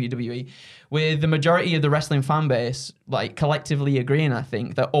out of WWE, with the majority of the wrestling fan base like collectively agreeing, I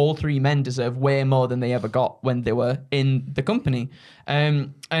think, that all three men deserve way more than they ever got when they were in the company.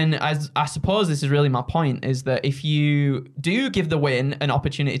 And as I suppose this is really my point, is that if you do give the win an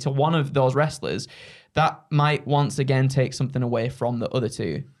opportunity to one of those wrestlers, that might once again take something away from the other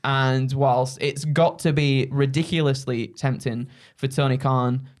two. And whilst it's got to be ridiculously tempting for Tony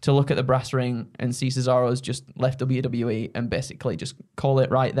Khan to look at the brass ring and see Cesaro's just left WWE and basically just call it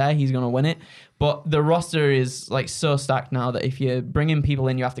right there, he's going to win it. But the roster is like so stacked now that if you're bringing people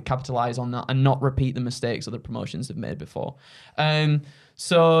in, you have to capitalize on that and not repeat the mistakes other promotions have made before.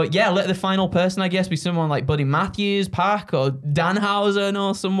 So yeah, let the final person, I guess, be someone like Buddy Matthews, Pac, or Danhausen,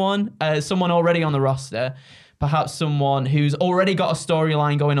 or someone already on the roster. Perhaps someone who's already got a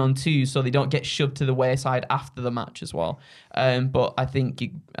storyline going on too, so they don't get shoved to the wayside after the match as well. But I think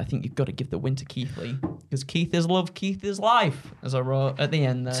you've got to give the win to Keith Lee, because Keith is love, Keith is life, as I wrote at the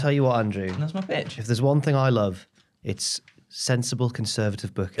end there. Tell you what, Andrew. And that's my pitch. If there's one thing I love, it's sensible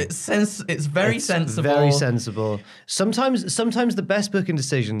conservative booking. It's very sensible. Very sensible. Sometimes the best booking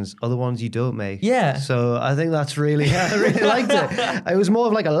decisions are the ones you don't make. Yeah. So I think that's really, I really liked it. It was more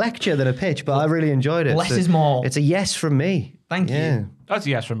of like a lecture than a pitch, but I really enjoyed it. Less So is more. It's a yes from me. Thank you. That's a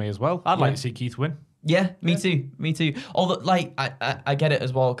yes from me as well. I'd like to see Keith win. Yeah, me too. Although, like, I get it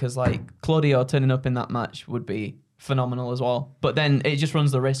as well, because like Claudio turning up in that match would be phenomenal as well. But then it just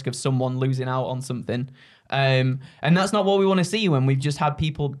runs the risk of someone losing out on something. And that's not what we want to see when we've just had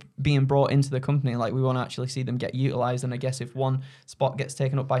people being brought into the company. Like, we want to actually see them get utilized. And I guess if one spot gets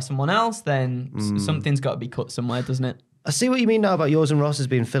taken up by someone else, then something's got to be cut somewhere, doesn't it? I see what you mean now about yours and Ross's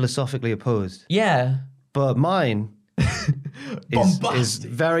being philosophically opposed. Yeah. But mine is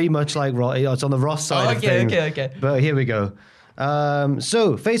very much like Ross. It's on the Ross side of things. Okay. But here we go.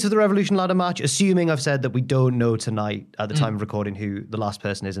 So, Face of the Revolution ladder match, assuming I've said that we don't know tonight at the time of recording who the last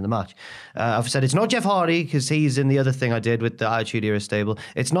person is in the match. I've said it's not Jeff Hardy because he's in the other thing I did with the Attitude Era stable.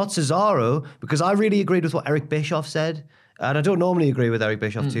 It's not Cesaro because I really agreed with what Eric Bischoff said. And I don't normally agree with Eric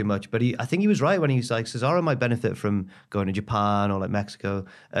Bischoff too much, but I think he was right when he was like, Cesaro might benefit from going to Japan or like Mexico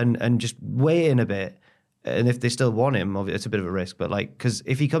and just wait in a bit. And if they still want him, it's a bit of a risk. But like, because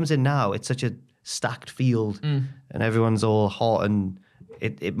if he comes in now, it's such a stacked field and everyone's all hot and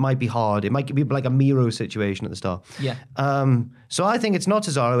it might be hard. It might be like a Miro situation at the start. Yeah. So I think it's not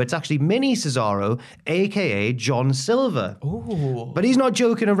Cesaro. It's actually Mini Cesaro, a.k.a. John Silver. Ooh. But he's not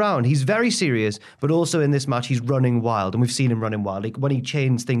joking around. He's very serious. But also in this match, he's running wild. And we've seen him running wild. Like when he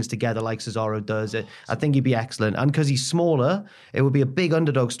chains things together like Cesaro does, I think he'd be excellent. And because he's smaller, it would be a big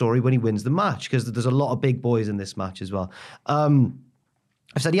underdog story when he wins the match. Because there's a lot of big boys in this match as well.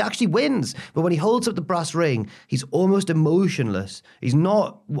 I've said he actually wins, but when he holds up the brass ring, he's almost emotionless. He's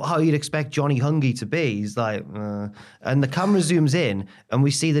not how you'd expect Johnny Hungy to be. He's like, and the camera zooms in, and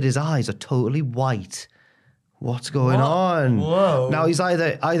we see that his eyes are totally white. What's going on? Whoa. Now he's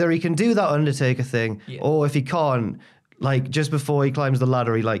either he can do that Undertaker thing, or if he can't, like just before he climbs the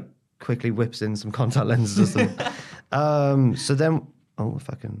ladder, he like quickly whips in some contact lenses or something. So then, if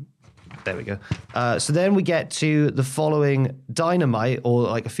I can. There we go. So then we get to the following Dynamite, or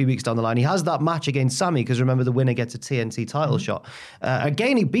like a few weeks down the line. He has that match against Sammy, because remember, the winner gets a TNT title shot.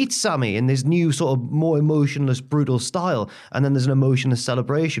 Again, he beats Sammy in this new sort of more emotionless, brutal style. And then there's an emotionless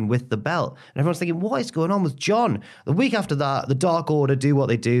celebration with the belt. And everyone's thinking, what is going on with John? The week after that, the Dark Order do what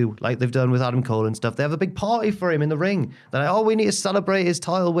they do, like they've done with Adam Cole and stuff. They have a big party for him in the ring. They're like, we need to celebrate his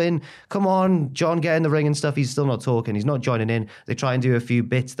title win. Come on, John, get in the ring and stuff. He's still not talking. He's not joining in. They try and do a few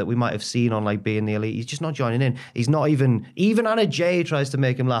bits that we might have seen on like Being the Elite. He's just not joining in. He's not even Anna Jay tries to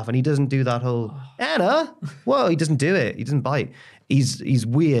make him laugh, and he doesn't do that whole Anna. Whoa, he doesn't do it. He doesn't bite. He's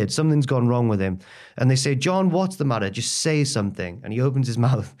weird. Something's gone wrong with him. And they say, John, what's the matter? Just say something. And he opens his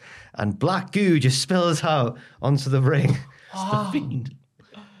mouth, and black goo just spills out onto the ring. The Fiend.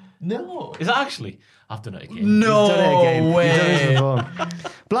 No. Is that actually? I've done it again. No He's done it again. way. He's done this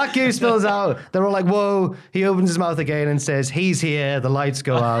before. Black goo spills out. They're all like, whoa. He opens his mouth again and says, he's here. The lights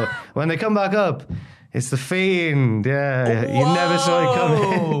go out. When they come back up, it's the Fiend. Yeah. You never saw it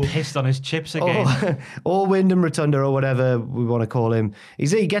coming. Pissed on his chips again. Or Wyndham Rotunda, or whatever we want to call him.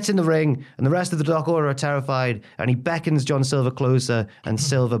 He gets in the ring, and the rest of the Dark Order are terrified, and he beckons John Silver closer, and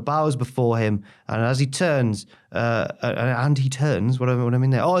Silver bows before him. And as he turns, what I mean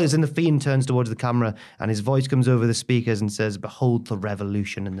there? As in the Fiend turns towards the camera, and his voice comes over the speakers and says, behold the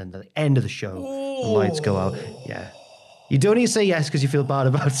revolution. And then at the end of the show, the lights go out. Yeah. You don't need to say yes because you feel bad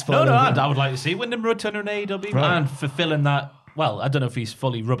about spoiling. No, I would like to see Wyndham Rotunda in AEW and fulfilling that. Well, I don't know if he's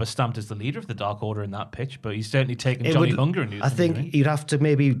fully rubber stamped as the leader of the Dark Order in that pitch, but he's certainly taken Johnny Hunger. I think you'd have to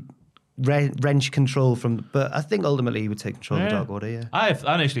maybe wrench control from, but I think ultimately he would take control of the Dark Order. Yeah,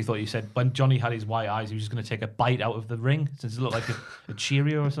 I initially thought you said when Johnny had his white eyes, he was just going to take a bite out of the ring since it looked like a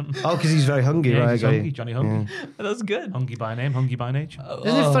Cheerio or something. Oh, because he's very hungry, right? He's hungry, Johnny Hungry. Yeah. That's good. Hungry by name, hungry by nature.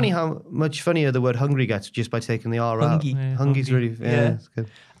 Isn't it funny how much funnier the word hungry gets just by taking the R out? Hungy. Hungry's hungy. really, it's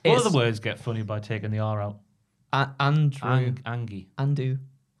good. What other words get funny by taking the R out? Andrew. Angie. Andu.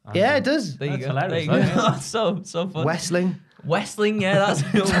 Yeah, it does. There you That's go. hilarious, There you that, go. yeah. so fun. Wrestling. Wrestling, yeah, that's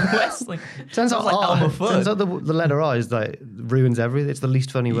Wrestling. Turns out, like Elmer Fudd. turns out the letter R is like ruins everything. It's the least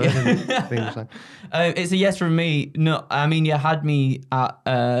funny word. in things like. It's a yes from me. No, I mean, you had me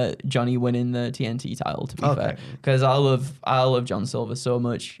at Johnny winning the TNT title, to be fair, because I love John Silver so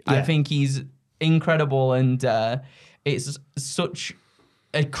much. Yeah. I think he's incredible, and it's such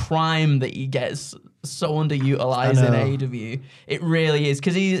a crime that he gets so underutilized in AEW. It really is,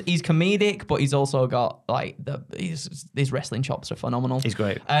 because he's comedic, but he's also got like his wrestling chops are phenomenal. He's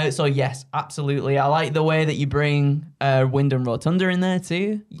great. So yes, absolutely. I like the way that you bring Wyndham Rotunda in there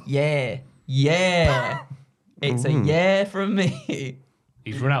too. Yeah. It's a yeah from me.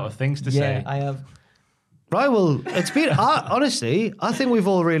 He's run out of things to say. I have. Right, well, it's been, honestly, I think we've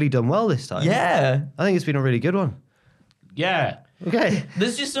all really done well this time. Yeah. I think it's been a really good one. Yeah. Okay.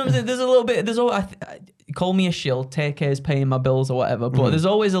 There's just something. There's a little bit. Call me a shill. Take care's paying my bills or whatever. But there's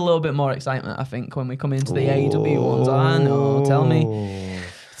always a little bit more excitement, I think, when we come into the AEW ones. I know. Tell me.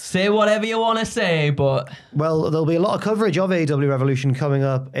 Say whatever you want to say, but... Well, there'll be a lot of coverage of AEW Revolution coming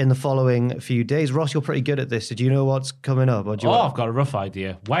up in the following few days. Ross, you're pretty good at this. Did you know what's coming up? Or do you I've got a rough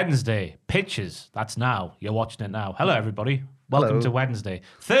idea. Wednesday, pitches. That's now. You're watching it now. Hello, everybody. Welcome to Wednesday.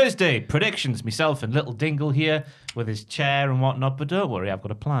 Thursday, predictions. Myself and Little Dingle here with his chair and whatnot. But don't worry, I've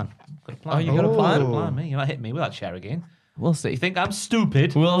got a plan. Oh, you got a plan? I've got a plan, me. You're not hitting me with that chair again. We'll see. You think I'm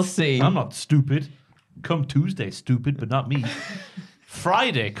stupid? We'll see. I'm not stupid. Come Tuesday, stupid, but not me.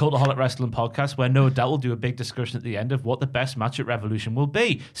 Friday, Cultaholic Wrestling Podcast, where no doubt we'll do a big discussion at the end of what the best match at Revolution will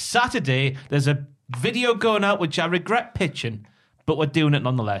be. Saturday, there's a video going out which I regret pitching, but we're doing it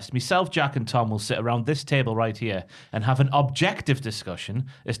nonetheless. Myself, Jack, and Tom will sit around this table right here and have an objective discussion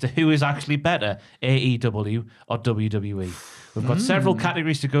as to who is actually better, AEW or WWE. We've got several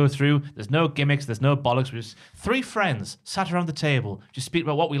categories to go through. There's no gimmicks, there's no bollocks. We're just three friends sat around the table, just speak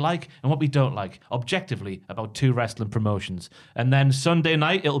about what we like and what we don't like, objectively, about two wrestling promotions. And then Sunday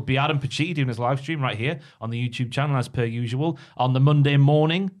night, it'll be Adam Pacitti doing his live stream right here on the YouTube channel, as per usual. On the Monday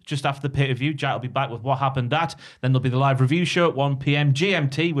morning, just after the pay-per-view, Jack will be back with What Happened At. Then there'll be the live review show at 1 p.m.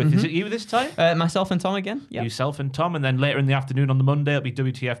 GMT with, is it you this time? Myself and Tom again. Yep. Yourself and Tom. And then later in the afternoon on the Monday, it'll be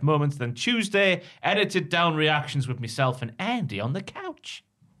WTF Moments. Then Tuesday, edited down reactions with myself and Andy on the couch.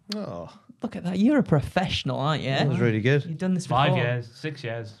 Oh, Look at that. You're a professional, aren't you? that was really good. You've done this before. 5 years, 6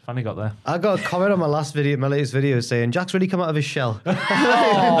 years. Finally got there. I got a comment on my latest video saying Jack's really come out of his shell.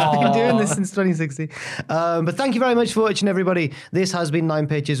 I've been doing this since 2016. But thank you very much for watching, everybody. This has been 9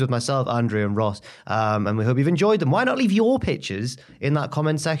 Pitches with myself, Andrew, and Ross. And we hope you've enjoyed them. Why not leave your pitches in that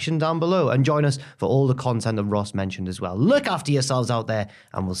comment section down below and join us for all the content that Ross mentioned as well. Look after yourselves out there,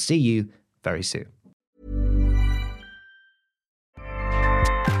 and we'll see you very soon.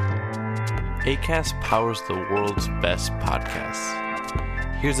 Acast powers the world's best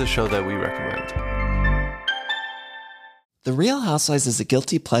podcasts. Here's a show that we recommend. The Real Housewives is a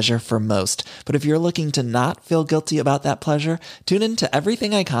guilty pleasure for most, but if you're looking to not feel guilty about that pleasure, tune in to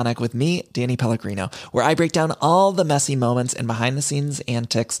Everything Iconic with me, Danny Pellegrino, where I break down all the messy moments and behind-the-scenes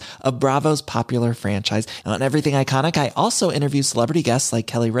antics of Bravo's popular franchise. And on Everything Iconic, I also interview celebrity guests like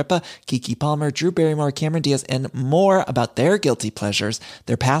Kelly Ripa, Keke Palmer, Drew Barrymore, Cameron Diaz, and more about their guilty pleasures,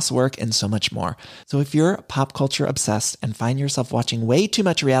 their past work, and so much more. So if you're pop culture obsessed and find yourself watching way too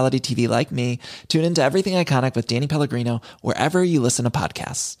much reality TV like me, tune in to Everything Iconic with Danny Pellegrino, wherever you listen to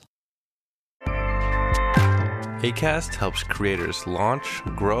podcasts. Acast helps creators launch,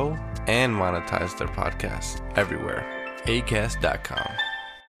 grow, and monetize their podcasts everywhere. Acast.com.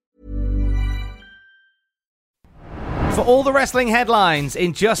 For all the wrestling headlines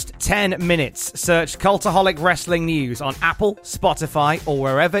in just 10 minutes, search Cultaholic Wrestling News on Apple, Spotify, or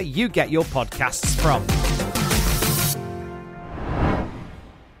wherever you get your podcasts from.